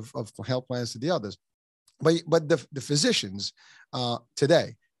type of health plans to the others. But the physicians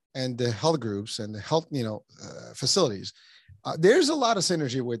today, and the health groups and the health facilities, there's a lot of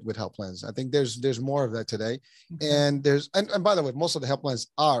synergy with health plans. I think there's more of that today. And and by the way, most of the health plans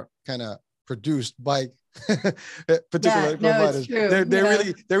are kind of produced by particular providers.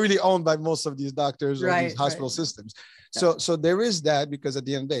 They're really owned by most of these doctors or these hospital systems. So there is that, because at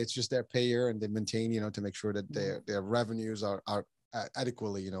the end of the day, it's just their payer, and they maintain, to make sure that their revenues are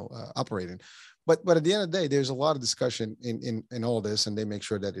adequately, operating. But at the end of the day, there's a lot of discussion in all this, and they make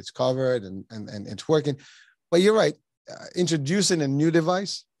sure that it's covered and it's working. But you're right, introducing a new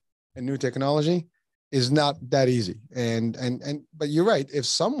device, a new technology, is not that easy. But you're right. If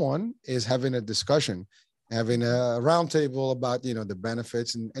someone is having a discussion, having a roundtable about, the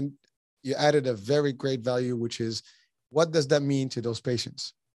benefits, and you added a very great value, which is, what does that mean to those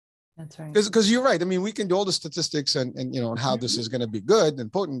patients? That's right. Because you're right. I mean, we can do all the statistics and how this is going to be good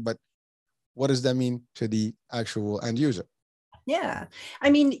and potent, but what does that mean to the actual end user? Yeah. I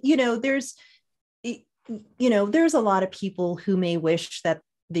mean, there's a lot of people who may wish that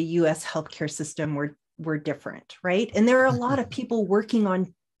the U.S. healthcare system were different, right? And there are a lot of people working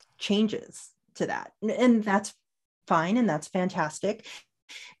on changes to that, and that's fine, and that's fantastic.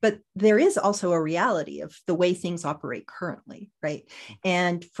 But there is also a reality of the way things operate currently, right?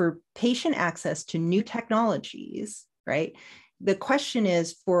 And for patient access to new technologies, right? The question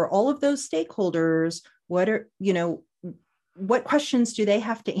is, for all of those stakeholders, what questions do they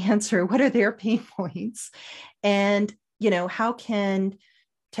have to answer? What are their pain points? And, how can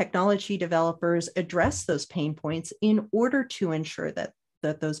technology developers address those pain points in order to ensure that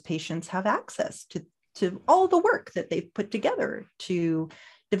those patients have access to all the work that they've put together to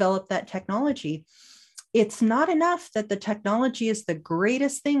develop that technology? It's not enough that the technology is the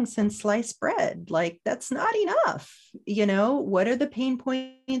greatest thing since sliced bread. That's not enough. What are the pain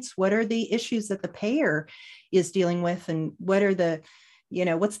points? What are the issues that the payer is dealing with? And what are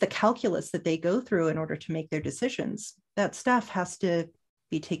what's the calculus that they go through in order to make their decisions? That stuff has to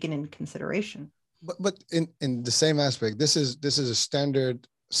be taken into consideration. But in the same aspect, this is a standard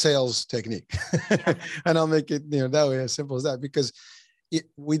sales technique. And I'll make it that way, as simple as that, because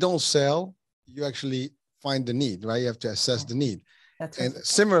we don't sell, you actually find the need, right? You have to assess the need. That's and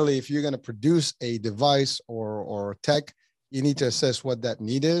similarly, if you're going to produce a device or tech, you need to assess what that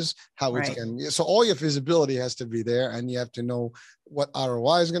need is, how it's going to, so all your feasibility has to be there, and you have to know what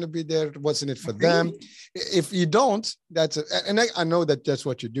ROI is going to be there, what's in it for them. If you don't, I know that that's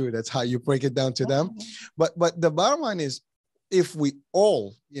what you do. That's how you break it down to them. But the bottom line is, if we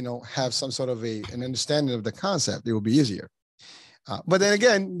all, have some sort of an understanding of the concept, it will be easier. But then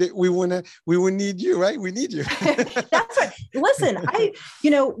again, we would need you, right? We need you. That's right. Listen,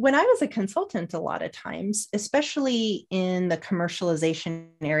 when I was a consultant, a lot of times, especially in the commercialization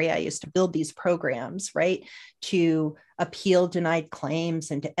area, I used to build these programs, right, to appeal denied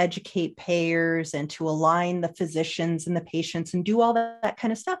claims and to educate payers and to align the physicians and the patients and do all that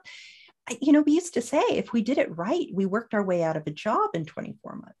kind of stuff. We used to say, if we did it right, we worked our way out of a job in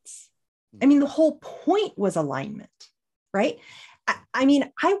 24 months. I mean, the whole point was alignment, right? I mean,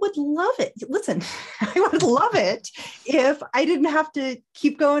 I would love it. Listen, I would love it if I didn't have to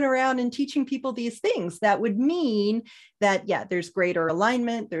keep going around and teaching people these things. That would mean that, yeah, there's greater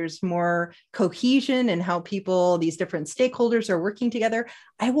alignment, there's more cohesion in how people, these different stakeholders are working together.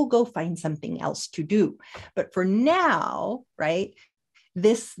 I will go find something else to do. But for now, right,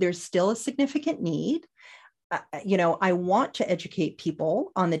 there's still a significant need. I want to educate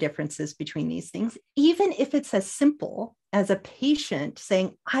people on the differences between these things, even if it's as simple as a patient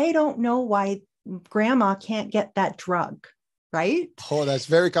saying, I don't know why grandma can't get that drug, right? Oh, that's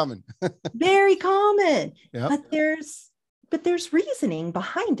very common. Very common. Yep. But there's reasoning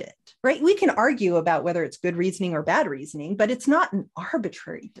behind it, right? We can argue about whether it's good reasoning or bad reasoning, but it's not an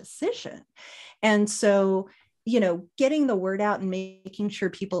arbitrary decision. And so, getting the word out and making sure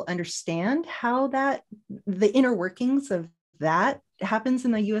people understand how the inner workings of that happens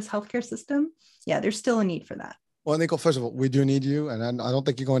in the US healthcare system. Yeah, there's still a need for that. Well, Nicole, first of all, we do need you, and I don't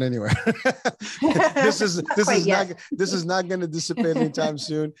think you're going anywhere. This is not going to dissipate anytime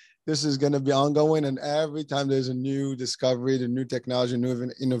soon. This is going to be ongoing, and every time there's a new discovery, the new technology, new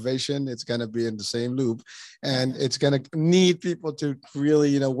innovation, it's going to be in the same loop, and it's going to need people to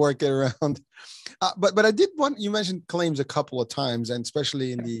really, work it around. But I did want, you mentioned claims a couple of times, and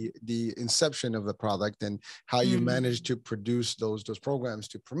especially in the inception of the product and how you managed to produce those programs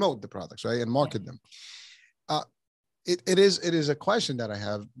to promote the products, right, and market them. It is a question that I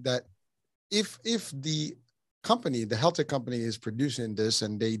have, that if the company, the health tech company, is producing this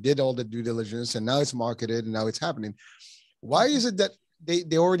and they did all the due diligence and now it's marketed and now it's happening, why is it that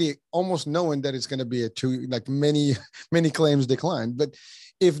they already almost knowing that it's going to be many claims declined, but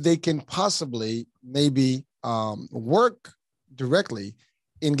if they can possibly maybe work directly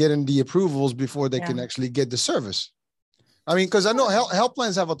in getting the approvals before they can actually get the service? I mean, because I know health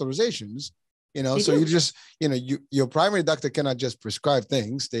plans have authorizations, so you just, your primary doctor cannot just prescribe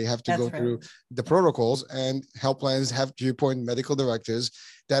things. They have to go through the protocols, and health plans have, to your point, medical directors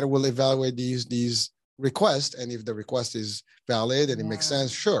that will evaluate these requests. And if the request is valid and it makes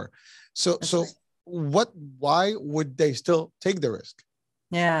sense, sure. So why would they still take the risk?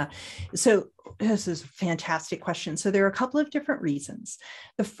 Yeah. So this is a fantastic question. So there are a couple of different reasons.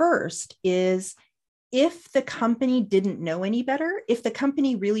 The first is, if the company didn't know any better, if the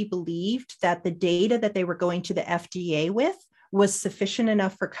company really believed that the data that they were going to the FDA with was sufficient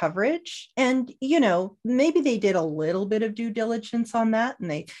enough for coverage, and, maybe they did a little bit of due diligence on that,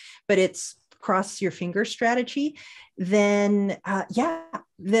 but it's cross your finger strategy, then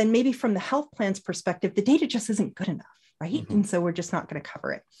maybe from the health plan's perspective, the data just isn't good enough, right? Mm-hmm. And so we're just not going to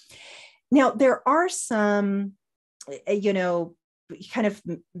cover it. Now, there are some, kind of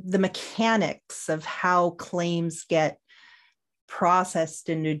the mechanics of how claims get processed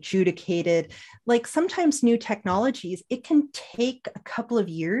and adjudicated. Like sometimes new technologies, it can take a couple of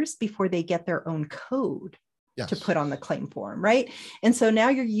years before they get their own code to put on the claim form, right? And so now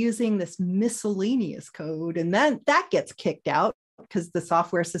you're using this miscellaneous code, and then that gets kicked out because the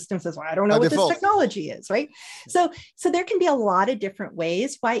software system says, well, I don't know what this technology is, right? So there can be a lot of different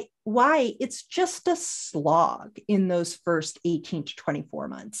ways why it's just a slog in those first 18 to 24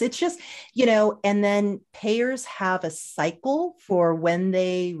 months. It's just, and then payers have a cycle for when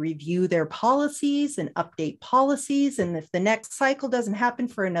they review their policies and update policies. And if the next cycle doesn't happen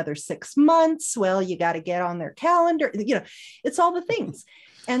for another 6 months, well, you got to get on their calendar, it's all the things.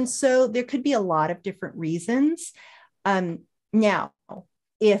 And so there could be a lot of different reasons. Now,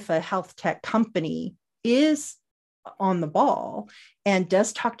 if a health tech company is on the ball and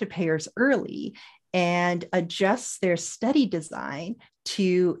does talk to payers early and adjusts their study design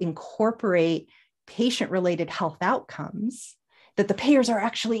to incorporate patient-related health outcomes that the payers are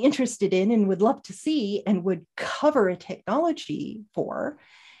actually interested in and would love to see and would cover a technology for,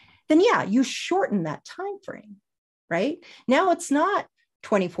 then you shorten that time frame, right? Now it's not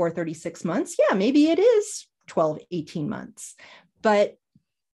 24, 36 months. Yeah, maybe it is 12, 18 months, but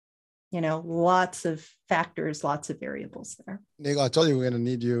lots of factors, lots of variables there. Nicole, I told you we're going to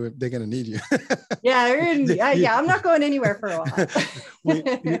need you. They're going to need you. I'm not going anywhere for a while.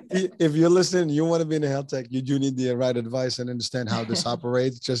 If you're listening, you want to be in the health tech, you do need the right advice and understand how this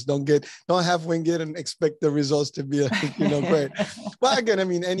operates. Just don't have wing it and expect the results to be, great. Well, again, I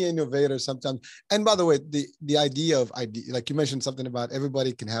mean, any innovator sometimes. And by the way, the idea of like you mentioned something about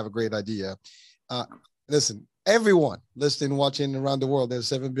everybody can have a great idea. Listen, everyone listening, watching around the world, there's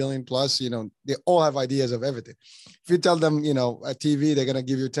 7 billion plus, they all have ideas of everything. If you tell them, at TV, they're going to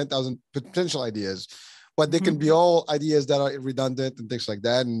give you 10,000 potential ideas, but they can be all ideas that are redundant and things like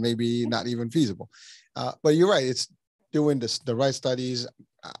that, and maybe not even feasible. But you're right. It's doing the right studies,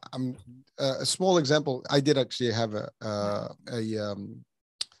 I'm a small example. I did actually have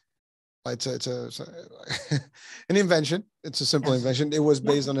it's an invention. It's a simple invention. It was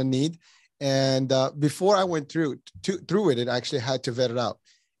based on a need. And before I went through it, I actually had to vet it out.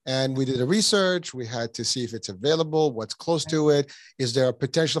 And we did a research. We had to see if it's available, what's close to it. Is there a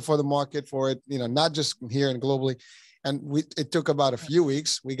potential for the market for it? Not just here and globally. And it took about a few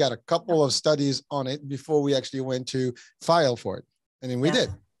weeks. We got a couple of studies on it before we actually went to file for it. And then we did.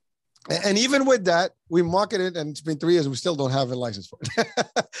 And even with that, we marketed, and it's been 3 years. We still don't have a license for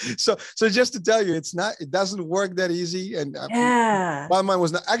it. so just to tell you, it doesn't work that easy. And while mine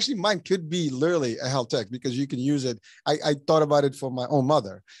was not, actually mine could be literally a health tech, because you can use it. I thought about it for my own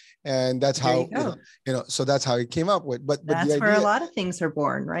mother, and that's how, so that's how it came up with, but that's the idea, where a lot of things are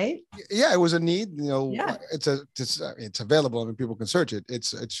born, right? Yeah, it was a need, it's available. I mean, people can search it.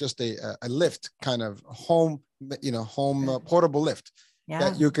 It's just a lift, kind of home, portable lift.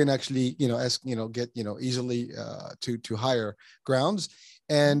 That you can actually, get, easily to higher grounds.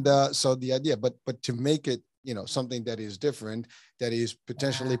 And so the idea, but to make it, something that is different, that is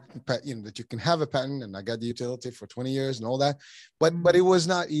potentially, that you can have a patent, and I got the utility for 20 years and all that, but it was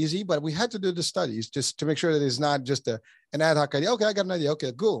not easy. But we had to do the studies just to make sure that it's not just an ad hoc idea. Okay, I got an idea.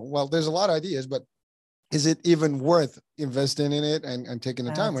 Okay, cool. Well, there's a lot of ideas, but is it even worth investing in it and taking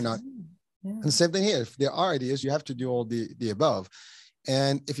the time or not? And same thing here. If there are ideas, you have to do all the above.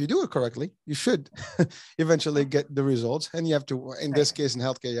 And if you do it correctly, you should eventually get the results. And you have to, in this case, in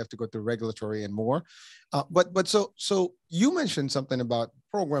healthcare, you have to go through regulatory and more. But so you mentioned something about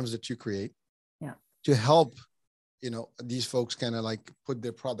programs that you create to help, these folks kind of like put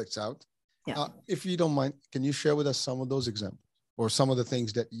their products out. If you don't mind, can you share with us some of those examples or some of the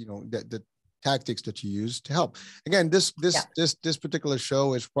things that, that tactics that you use to help? Again, this particular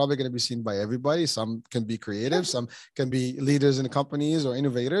show is probably going to be seen by everybody. Some can be creative, some can be leaders in companies or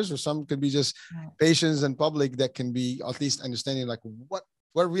innovators, or some could be just patients and public that can be at least understanding like what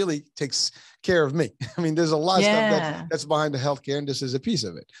really takes care of me. I mean, there's a lot of stuff that's behind the healthcare, and this is a piece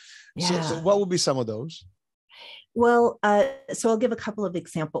of it. So what would be some of those? Well, so I'll give a couple of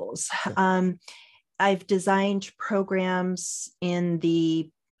examples. Sure. I've designed programs in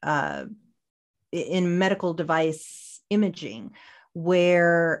medical device imaging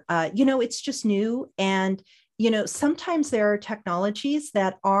where, it's just new. And, sometimes there are technologies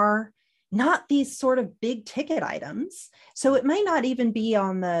that are not these sort of big ticket items. So it might not even be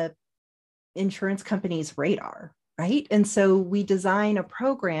on the insurance company's radar, right? And so we design a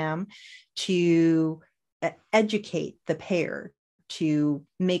program to educate the payer, to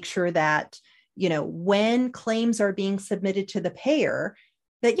make sure that, when claims are being submitted to the payer,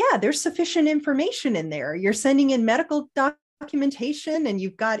 that, there's sufficient information in there. You're sending in medical documentation and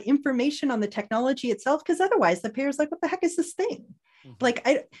you've got information on the technology itself, because otherwise the payer's like, what the heck is this thing? Like,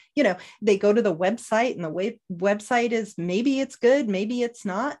 they go to the website and the website is, maybe it's good, maybe it's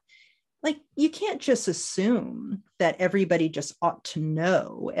not. Like, you can't just assume that everybody just ought to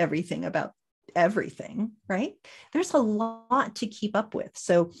know everything about everything, right? There's a lot to keep up with.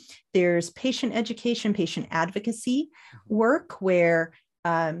 So there's patient education, patient advocacy work where,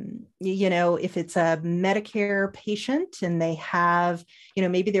 if it's a Medicare patient and they have,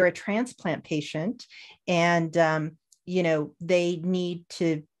 maybe they're a transplant patient and, they need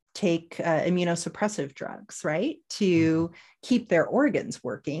to take immunosuppressive drugs, right, to keep their organs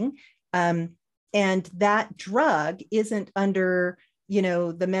working. And that drug isn't under,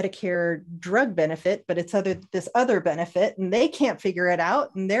 the Medicare drug benefit, but it's this other benefit, and they can't figure it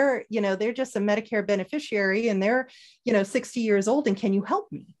out. And they're just a Medicare beneficiary, and they're, 60 years old. And can you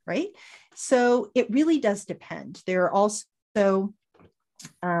help me? Right. So it really does depend. There are also,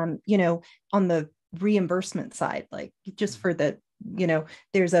 on the reimbursement side, like just for the,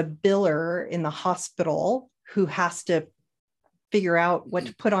 there's a biller in the hospital who has to figure out what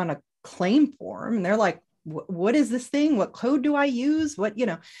to put on a claim form. And they're like, what is this thing? What code do I use?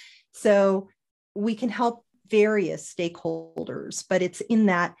 So we can help various stakeholders, but it's in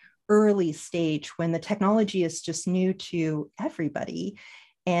that early stage when the technology is just new to everybody.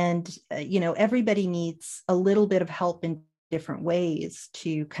 And, everybody needs a little bit of help in different ways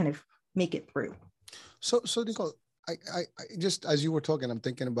to kind of make it through. So Nicole, I just, as you were talking, I'm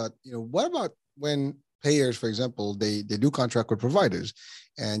thinking about, what about when payers, for example, they do contract with providers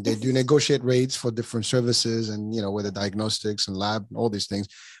and they do negotiate rates for different services and, with the diagnostics and lab and all these things.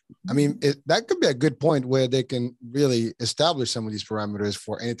 I mean, that could be a good point where they can really establish some of these parameters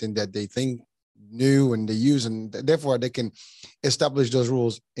for anything that they think new and they use, and therefore they can establish those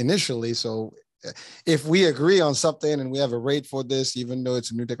rules initially. So if we agree on something and we have a rate for this, even though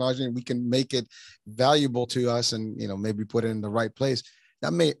it's a new technology, we can make it valuable to us and, maybe put it in the right place.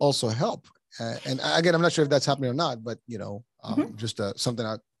 that may also help. And again, I'm not sure if that's happening or not, but just something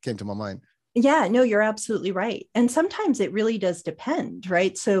that came to my mind. Yeah, no, you're absolutely right. And sometimes it really does depend,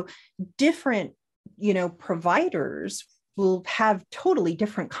 right? So different, providers will have totally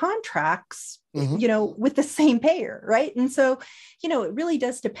different contracts, with the same payer, right? And so, it really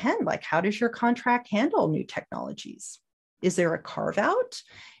does depend. Like, how does your contract handle new technologies? Is there a carve out?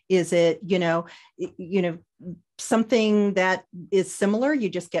 Is it, something that is similar? You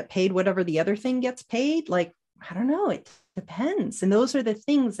just get paid whatever the other thing gets paid? Like, I don't know. It depends. And those are the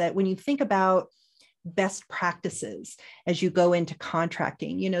things that when you think about best practices as you go into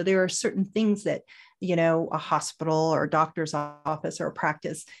contracting, there are certain things that, a hospital or a doctor's office or a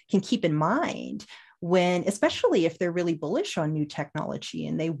practice can keep in mind when, especially if they're really bullish on new technology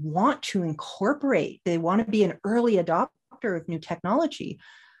and they want to incorporate, they want to be an early adopter of new technology.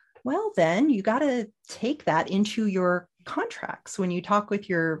 Well, then you got to take that into your contracts. When you talk with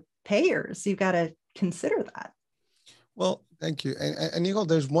your payers, you've got to consider that. Well, thank you. And Nicole,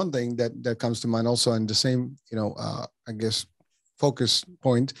 there's one thing that comes to mind also, and the same, I guess, focus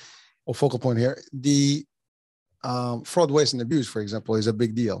point or focal point here. The fraud, waste, and abuse, for example, is a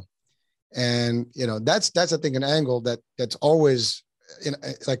big deal. And, that's I think an angle that's always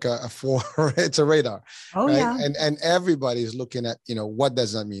like it's a radar. Oh, right? yeah. And everybody's looking at, what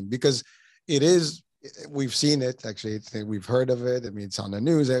does that mean? Because we've seen it, actually, we've heard of it. I mean, it's on the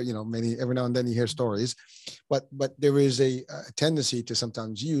news, every now and then you hear stories, but there is a tendency to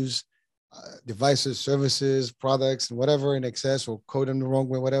sometimes use devices, services, products, and whatever in excess, or code them the wrong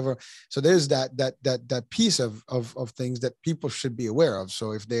way, whatever. So there's that piece of things that people should be aware of.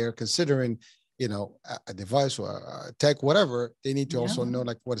 So if they're considering, a device or a tech, whatever, they need to also know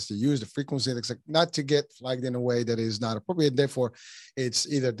like what is the use, the frequency, not to get flagged in a way that is not appropriate. Therefore,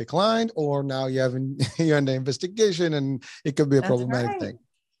 it's either declined or now you're under investigation, and it could be a problematic thing.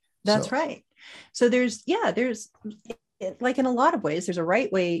 That's right. So there's like in a lot of ways, there's a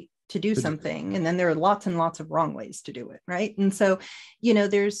right way to do something, and then there are lots and lots of wrong ways to do it, right? And so,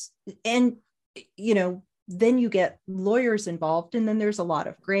 then you get lawyers involved, and then there's a lot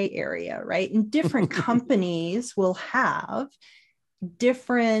of gray area, right? And different companies will have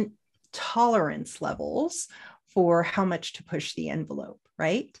different tolerance levels for how much to push the envelope,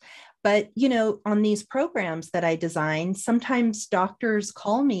 right? But, on these programs that I design, sometimes doctors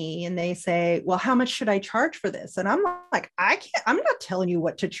call me and they say, well, how much should I charge for this? And I'm like, I'm not telling you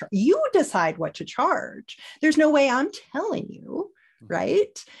what to charge. You decide what to charge. There's no way I'm telling you,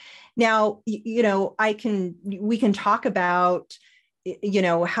 right? Now, we can talk about,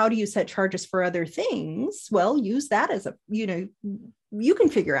 how do you set charges for other things? Well, use that as you can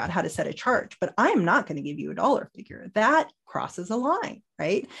figure out how to set a charge, but I'm not going to give you a dollar figure. That crosses a line,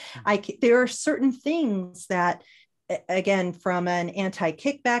 right? There are certain things that, again, from an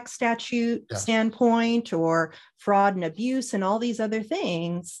anti-kickback statute standpoint, or fraud and abuse and all these other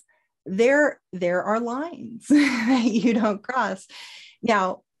things, there are lines that you don't cross.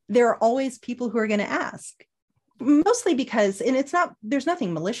 Now, there are always people who are going to ask, mostly because, and there's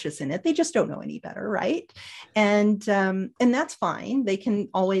nothing malicious in it. They just don't know any better. Right. And that's fine. They can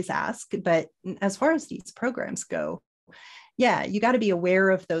always ask. But as far as these programs go, you got to be aware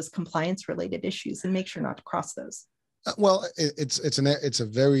of those compliance related issues and make sure not to cross those. Well, it's a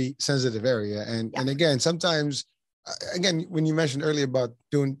very sensitive area. And again, sometimes, when you mentioned earlier about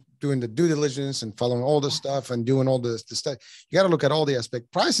doing the due diligence and following all the stuff and doing all the stuff, you got to look at all the aspects.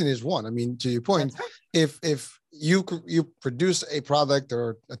 Pricing is one. I mean, to your point, if you produce a product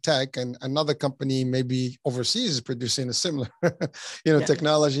or a tech, and another company maybe overseas is producing a similar,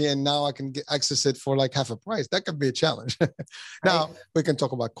 technology, and now I can access it for like half a price, that could be a challenge. Now we can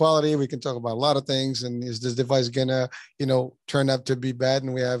talk about quality. We can talk about a lot of things. And is this device gonna, turn out to be bad,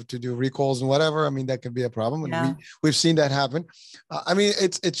 and we have to do recalls and whatever? I mean, that could be a problem. And we've seen that happen.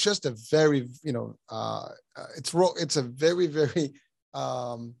 It's just a very, it's a very, very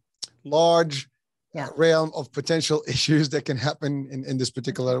large realm of potential issues that can happen in this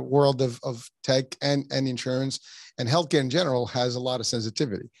particular world of tech and insurance, and healthcare in general has a lot of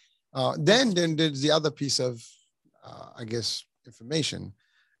sensitivity. Then there's the other piece of, information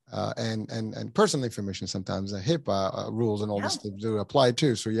and personal information. Sometimes HIPAA rules and all this stuff do apply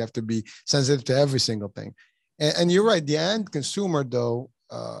too. So you have to be sensitive to every single thing. And you're right. The end consumer, though,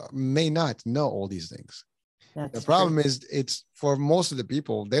 may not know all these things. The problem is, it's for most of the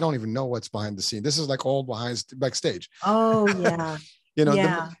people, they don't even know what's behind the scene. This is like all backstage. Oh,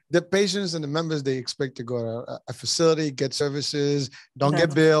 yeah. The patients and the members, they expect to go to a facility, get services, don't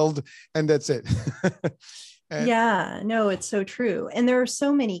get billed, and that's it. No, it's so true. And there are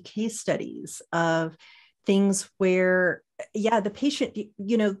so many case studies of things where, yeah, the patient,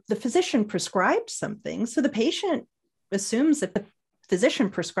 the physician prescribed something. So the patient assumes that the physician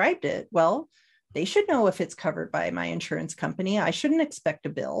prescribed it. Well, they should know if it's covered by my insurance company. I shouldn't expect a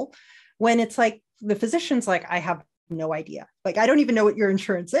bill. When it's like the physician's like, I have no idea. Like, I don't even know what your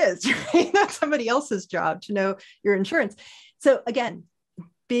insurance is. Right? That's somebody else's job to know your insurance. So again,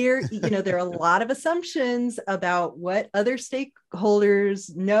 there are a lot of assumptions about what other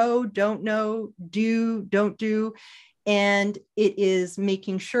stakeholders know, don't know, do, don't do. And it is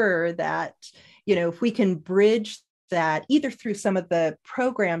making sure that, if we can bridge that either through some of the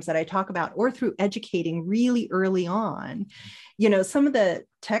programs that I talk about or through educating really early on, some of the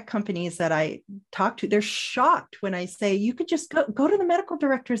tech companies that I talk to, they're shocked when I say, you could just go to the medical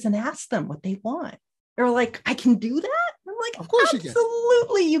directors and ask them what they want. They're like, I can do that? I'm like, of course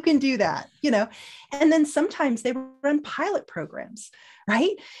absolutely, you can do that, And then sometimes they run pilot programs,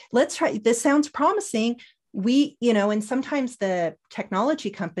 right? Let's try, this sounds promising. And sometimes the technology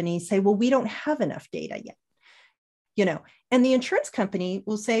companies say, well, we don't have enough data yet, and the insurance company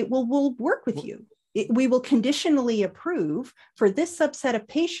will say, well, we'll work with you. We will conditionally approve for this subset of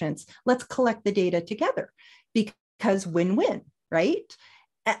patients. Let's collect the data together because win-win, right?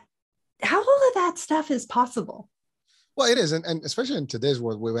 How all of that stuff is possible. Well, it is. And especially in today's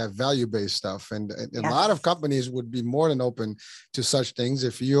world where we have value-based stuff, and a lot of companies would be more than open to such things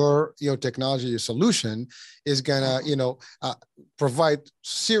if your technology, your solution is going to, provide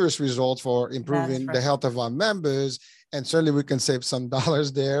serious results for improving the health of our members. And certainly we can save some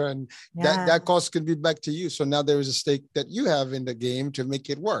dollars there, and that cost can be back to you. So now there is a stake that you have in the game to make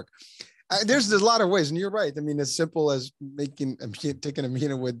it work. There's a lot of ways, and you're right. I mean, as simple as taking a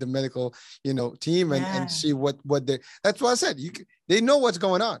meeting with the medical, team and see what that's what I said. They know what's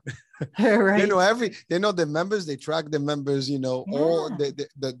going on. Right. They know the members. They track the members. All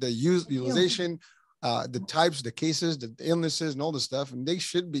the utilization, the types, the cases, the illnesses, and all the stuff. And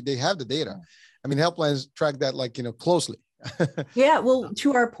they have the data. I mean, helplines track that closely. Yeah, well,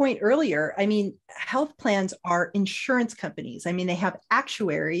 to our point earlier, I mean, health plans are insurance companies. I mean, they have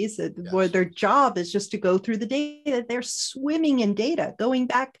actuaries where their job is just to go through the data. They're swimming in data going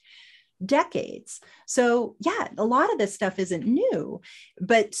back decades. So yeah, a lot of this stuff isn't new,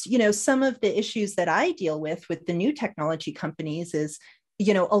 but some of the issues that I deal with the new technology companies is,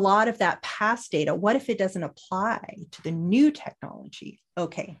 a lot of that past data. What if it doesn't apply to the new technology?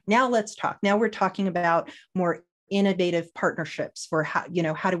 Okay, now let's talk. Now we're talking about more innovative partnerships for how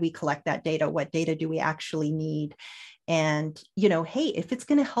do we collect that data? What data do we actually need? And, hey, if it's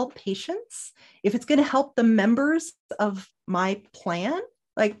going to help patients, if it's going to help the members of my plan,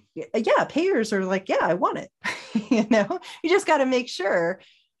 payers are like, yeah, I want it. You just got to make sure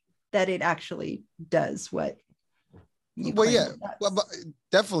that it actually does what you but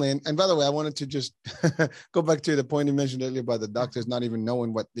definitely. And by the way, I wanted to just go back to the point you mentioned earlier about the doctors not even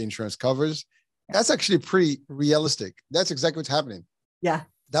knowing what the insurance covers. That's actually pretty realistic. That's exactly what's happening. Yeah.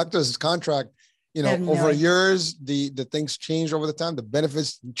 Doctors contract, over years, the things change over the time. The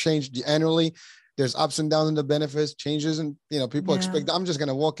benefits change annually. There's ups and downs in the benefits, changes. And, people expect, I'm just going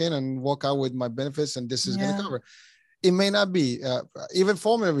to walk in and walk out with my benefits and this is going to cover. It may not be. Even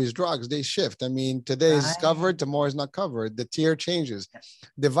formularies, drugs, they shift. I mean, today is covered, tomorrow is not covered. The tier changes.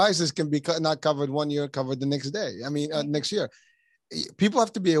 Devices can be not covered one year, covered the next day. I mean, next year. People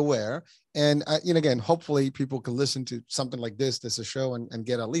have to be aware. And, again, hopefully people can listen to something like this a show and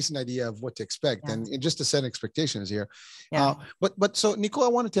get at least an idea of what to expect and just to set expectations here. But so Nicole, I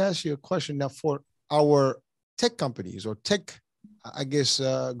wanted to ask you a question now for our tech companies or tech, I guess,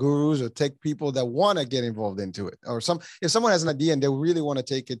 gurus or tech people that want to get involved into it, or if someone has an idea and they really want to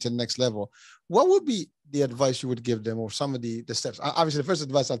take it to the next level, what would be the advice you would give them, or some of the steps? Obviously, the first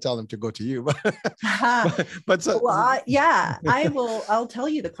advice I'll tell them to go to you, but I'll tell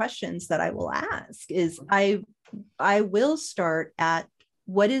you the questions that I will ask is I will start at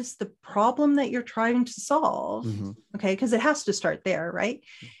what is the problem that you're trying to solve? Mm-hmm. Okay. Because it has to start there, right?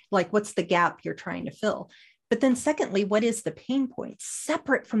 Like, what's the gap you're trying to fill? But then secondly, what is the pain point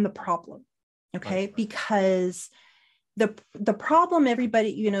separate from the problem? Okay. Right. Because the problem,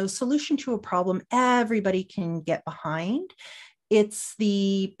 everybody, solution to a problem, everybody can get behind. It's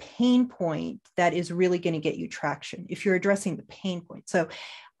the pain point that is really going to get you traction if you're addressing the pain point. So,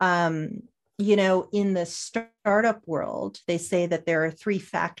 in the startup world, they say that there are 3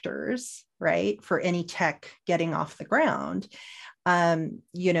 factors, right, for any tech getting off the ground.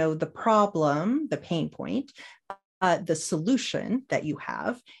 The problem, the pain point, the solution that you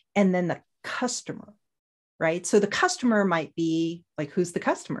have, and then the customer, right? So the customer might be like, who's the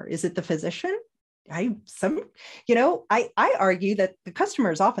customer? Is it the physician? I argue that the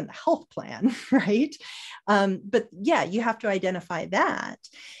customer is often the health plan, right? But yeah, you have to identify that.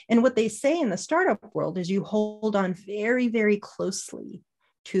 And what they say in the startup world is you hold on very, very closely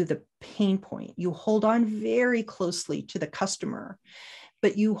to the pain point. You hold on very closely to the customer,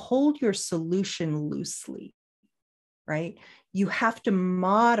 but you hold your solution loosely, right? You have to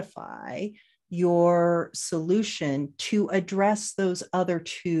modify your solution to address those other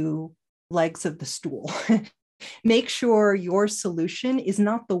two legs of the stool. Make sure your solution is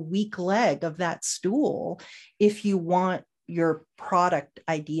not the weak leg of that stool if you want your product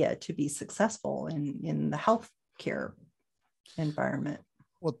idea to be successful in the healthcare environment.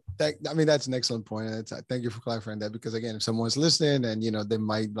 Well, that's an excellent point. And thank you for clarifying that, because again, if someone's listening and, they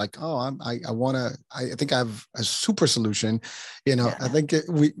might like, oh, I think I have a super solution, I think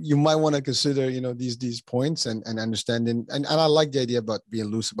you might want to consider, these points and understanding. And I like the idea about being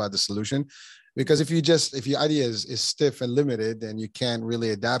loose about the solution, because if your idea is stiff and limited and you can't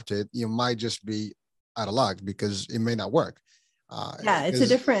really adapt it, you might just be out of luck because it may not work. It's a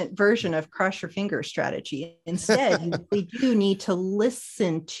different version of cross your finger strategy. Instead, you really do need to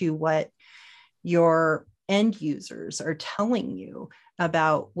listen to what your end users are telling you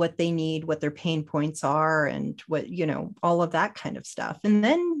about what they need, what their pain points are, and what, all of that kind of stuff. And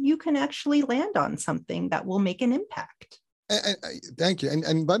then you can actually land on something that will make an impact. And thank you.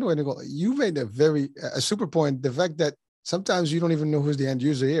 And by the way, Nicole, you made a super point. The fact that sometimes you don't even know who's the end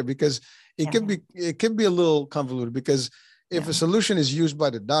user here, because it can be a little convoluted, because if a solution is used by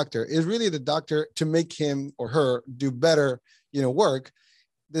the doctor, is really the doctor to make him or her do better, work.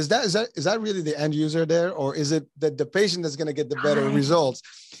 Is that really the end user there, or is it that the patient that's going to get the better results?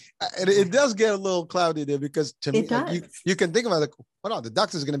 And it does get a little cloudy there, because to me, you can think about the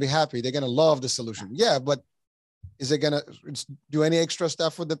doctor's going to be happy. They're going to love the solution. Yeah, but is it going to do any extra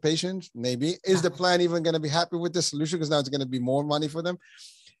stuff for the patient? Maybe. Is the plan even going to be happy with the solution, because now it's going to be more money for them?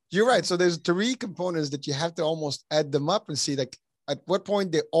 You're right. So there's 3 components that you have to almost add them up and see at what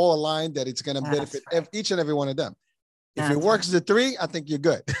point they all align that it's going to benefit each and every one of them. If it works the 3, I think you're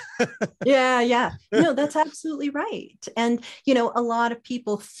good. Yeah. No, that's absolutely right. And, a lot of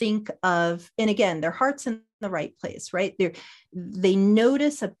people think of, and again, their heart's in the right place, right? They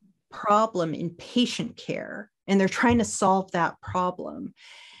notice a problem in patient care and they're trying to solve that problem.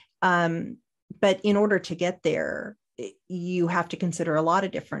 But in order to get there, you have to consider a lot of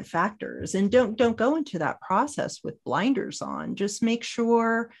different factors, and don't go into that process with blinders on. Just make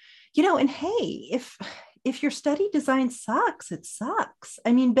sure, and hey, if your study design sucks, it sucks.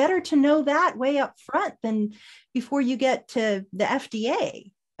 I mean, better to know that way up front than before you get to the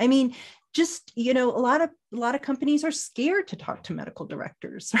FDA. I mean, just, a lot of companies are scared to talk to medical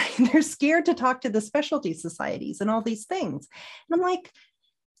directors, right? They're scared to talk to the specialty societies and all these things. And I'm like,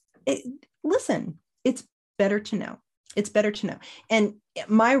 listen, it's better to know. It's better to know. And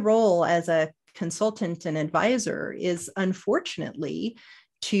my role as a consultant and advisor is, unfortunately,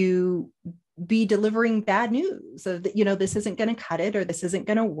 to be delivering bad news of, this isn't going to cut it, or this isn't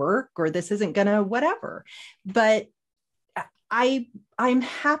going to work, or this isn't going to whatever. But I'm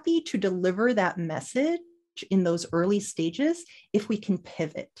happy to deliver that message in those early stages if we can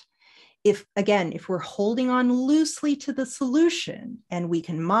pivot. If we're holding on loosely to the solution and we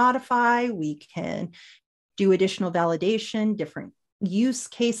can modify, we can do additional validation, different use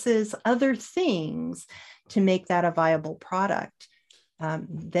cases, other things to make that a viable product,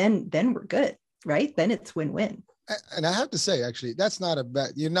 then we're good, right? Then it's win-win. And I have to say, actually,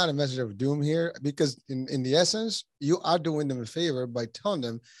 you're not a message of doom here, because in the essence, you are doing them a favor by telling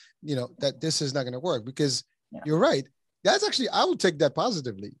them, that this is not going to work, because you're right. That's actually, I would take that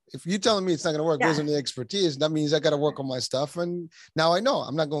positively. If you're telling me it's not going to work based on the expertise, that means I got to work on my stuff. And now I know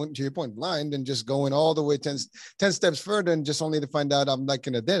I'm not going, to your point, blind and just going all the way 10 steps further and just only to find out I'm like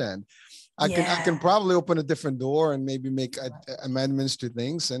in a dead end. I can probably open a different door and maybe make amendments to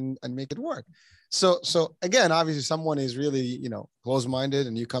things and make it work. So again, obviously someone is really, closed-minded,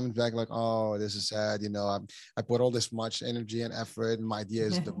 and you coming back like, oh, this is sad. I put all this much energy and effort, and my idea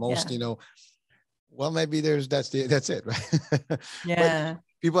is the most, well, maybe that's it, right? Yeah. But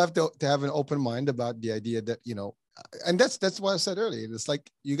people have to have an open mind about the idea that, and that's what I said earlier. It's like,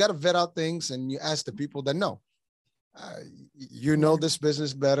 you got to vet out things, and you ask the people that know. This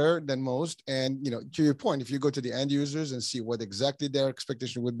business better than most. And, to your point, if you go to the end users and see what exactly their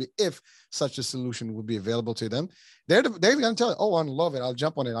expectation would be if such a solution would be available to them, they're going to tell you, oh, I love it. I'll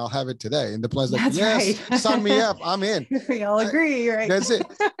jump on it. I'll have it today. And the plan's like, yes, right. Sign me up. I'm in. We all agree, right? That's it.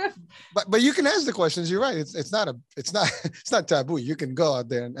 But you can ask the questions. You're right. It's not it's not taboo. You can go out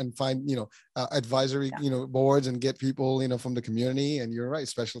there and find advisory boards and get people from the community. And you're right,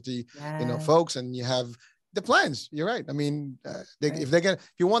 specialty folks, and you have the plans. You're right. I mean, if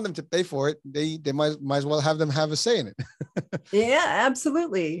you want them to pay for it, they might as well have them have a say in it. Yeah,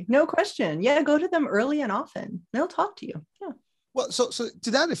 absolutely, no question. Yeah, go to them early and often. They'll talk to you. Yeah. Well, so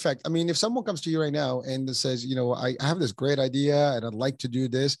to that effect, I mean, if someone comes to you right now and says, I have this great idea and I'd like to do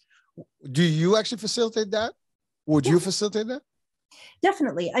this, do you actually facilitate that? Would you facilitate that?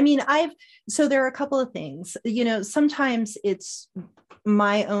 Definitely. I mean, so there are a couple of things, sometimes it's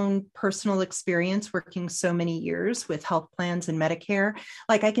my own personal experience working so many years with health plans and Medicare.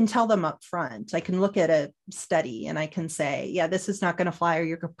 Like, I can tell them up front, I can look at a study and I can say, yeah, this is not going to fly, or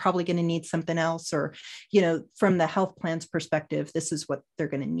you're probably going to need something else. Or, from the health plan's perspective, this is what they're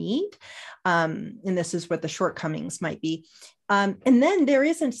going to need. And this is what the shortcomings might be. And then there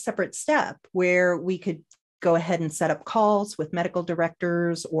is a separate step where we could go ahead and set up calls with medical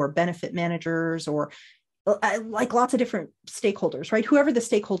directors or benefit managers, or like lots of different stakeholders, right? Whoever the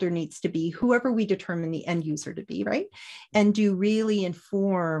stakeholder needs to be, whoever we determine the end user to be, right? And do really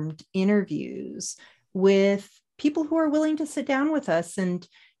informed interviews with people who are willing to sit down with us. And,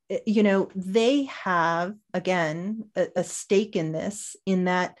 they have, again, a stake in this, in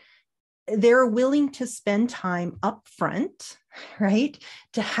that they're willing to spend time up front, right?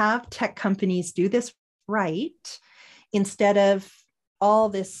 To have tech companies do this right, instead of all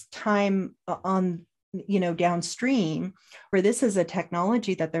this time on downstream, where this is a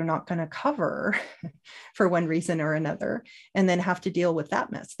technology that they're not going to cover for one reason or another, and then have to deal with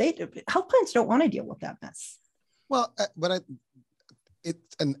that mess. Health plans don't want to deal with that mess. Well, but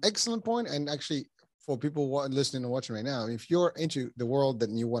it's an excellent point. And actually, for people listening and watching right now, if you're into the world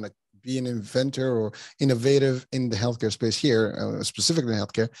and you want to be an inventor or innovative in the healthcare space here, specifically in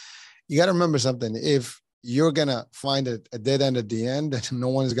healthcare, you got to remember something. If you're going to find a dead end at the end that no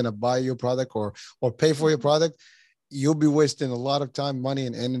one is going to buy your product or pay for your product, you'll be wasting a lot of time, money,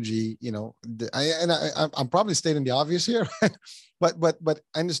 and energy. I'm probably stating the obvious here, but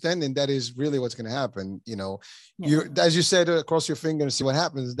understanding that is really what's going to happen. You, as you said, cross your finger and see what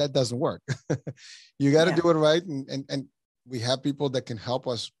happens. That doesn't work. You got to do it right. And we have people that can help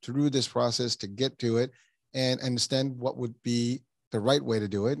us through this process to get to it and understand what would be the right way to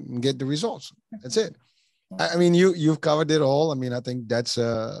do it and get the results. That's it. I mean, you've covered it all. I mean, I think that's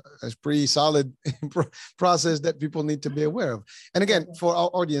a pretty solid process that people need to be aware of. And again, for our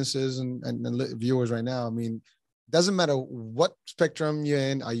audiences and viewers right now, I mean, doesn't matter what spectrum you're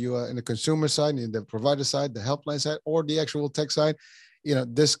in. Are you in the consumer side, in the provider side, the helpline side, or the actual tech side?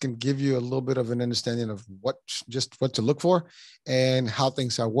 This can give you a little bit of an understanding of what to look for and how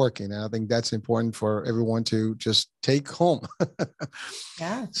things are working. And I think that's important for everyone to just take home.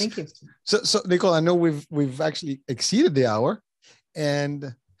 Yeah, thank you. So Nicole, I know we've actually exceeded the hour,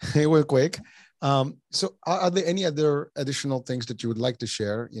 and it went quick. So are there any other additional things that you would like to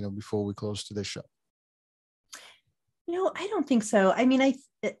share, before we close today's show? I don't think so. I mean,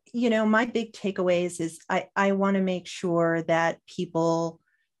 my big takeaways is I want to make sure that people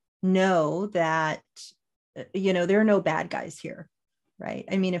know that, there are no bad guys here, right?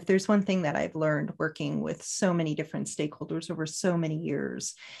 I mean, if there's one thing that I've learned working with so many different stakeholders over so many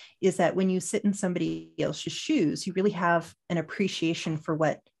years, is that when you sit in somebody else's shoes, you really have an appreciation for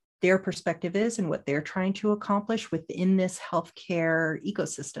what their perspective is and what they're trying to accomplish within this healthcare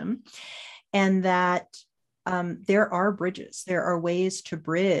ecosystem. And that there are bridges. There are ways to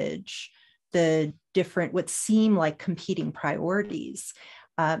bridge the different, what seem like competing priorities.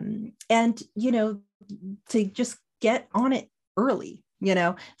 And, to just get on it early,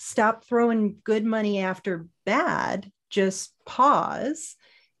 stop throwing good money after bad, just pause,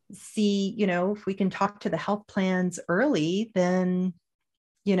 see, if we can talk to the health plans early, then,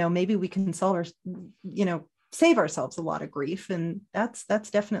 maybe we can save ourselves a lot of grief. And that's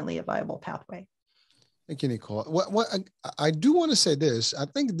definitely a viable pathway. Thank you, Nicole. What I do want to say this. I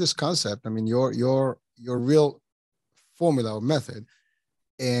think this concept, I mean, your real formula or method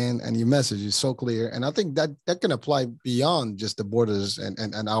and your message is so clear. And I think that can apply beyond just the borders and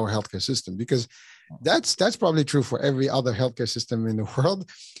our healthcare system, because that's probably true for every other healthcare system in the world.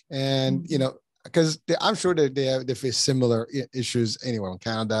 And, because I'm sure that they face similar issues anywhere in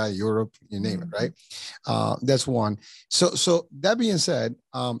Canada, Europe, you name it, right? That's one. So that being said,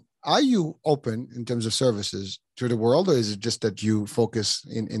 are you open in terms of services to the world, or is it just that you focus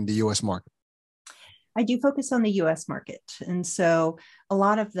in the U.S. market? I do focus on the US market. And so a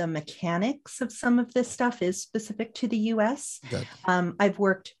lot of the mechanics of some of this stuff is specific to the US. I've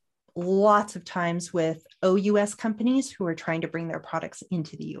worked lots of times with OUS companies who are trying to bring their products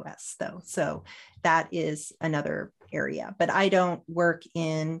into the US, though. So that is another area. But I don't work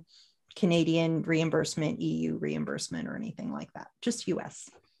in Canadian reimbursement, EU reimbursement, or anything like that, just US.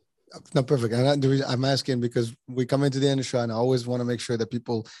 No, perfect. And the reason I'm asking because we come into the industry and I always want to make sure that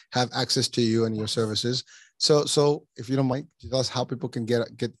people have access to you and your services. So if you don't mind, tell us how people can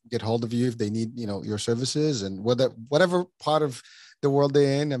get hold of you if they need, your services, and whatever part of the world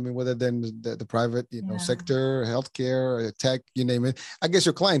they're in. I mean, whether then the private, sector, healthcare, tech, you name it. I guess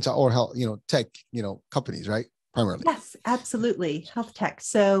your clients are all health, tech, companies, right? Primarily. Yes, absolutely. Health tech.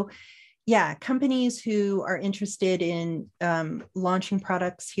 So yeah, companies who are interested in launching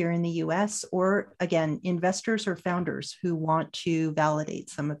products here in the US, or again, investors or founders who want to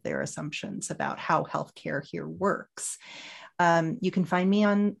validate some of their assumptions about how healthcare here works. You can find me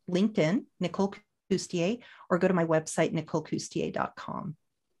on LinkedIn, Nicole Coustier, or go to my website, nicolecoustier.com.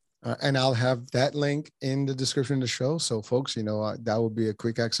 And I'll have that link in the description of the show. So folks, that would be a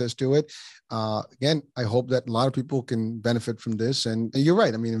quick access to it. Again, I hope that a lot of people can benefit from this. And you're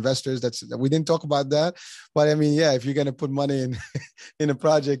right. I mean, investors, we didn't talk about that, but I mean, yeah, if you're going to put money in a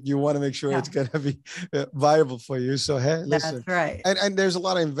project, you want to make sure it's going to be viable for you. So, hey, listen, that's right. And there's a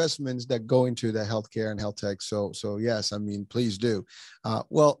lot of investments that go into the healthcare and health tech. So yes, I mean, please do.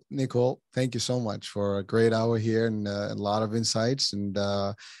 Well, Nicole, thank you so much for a great hour here and a lot of insights. And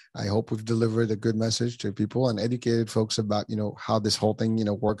I hope we've delivered a good message to people and educated folks about, how this whole thing,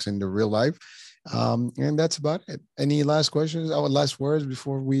 works in the real life. And that's about it. Any last questions or last words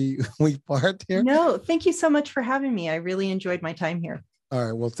before we part here? No, thank you so much for having me. I really enjoyed my time here. All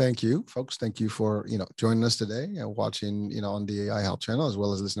right. Well, thank you, folks. Thank you for, joining us today and watching, on the iHealth channel, as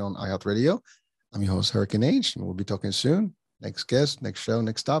well as listening on iHealth Radio. I'm your host, Hurricane H, and we'll be talking soon. Next guest, next show,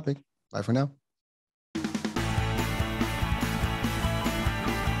 next topic. Bye for now.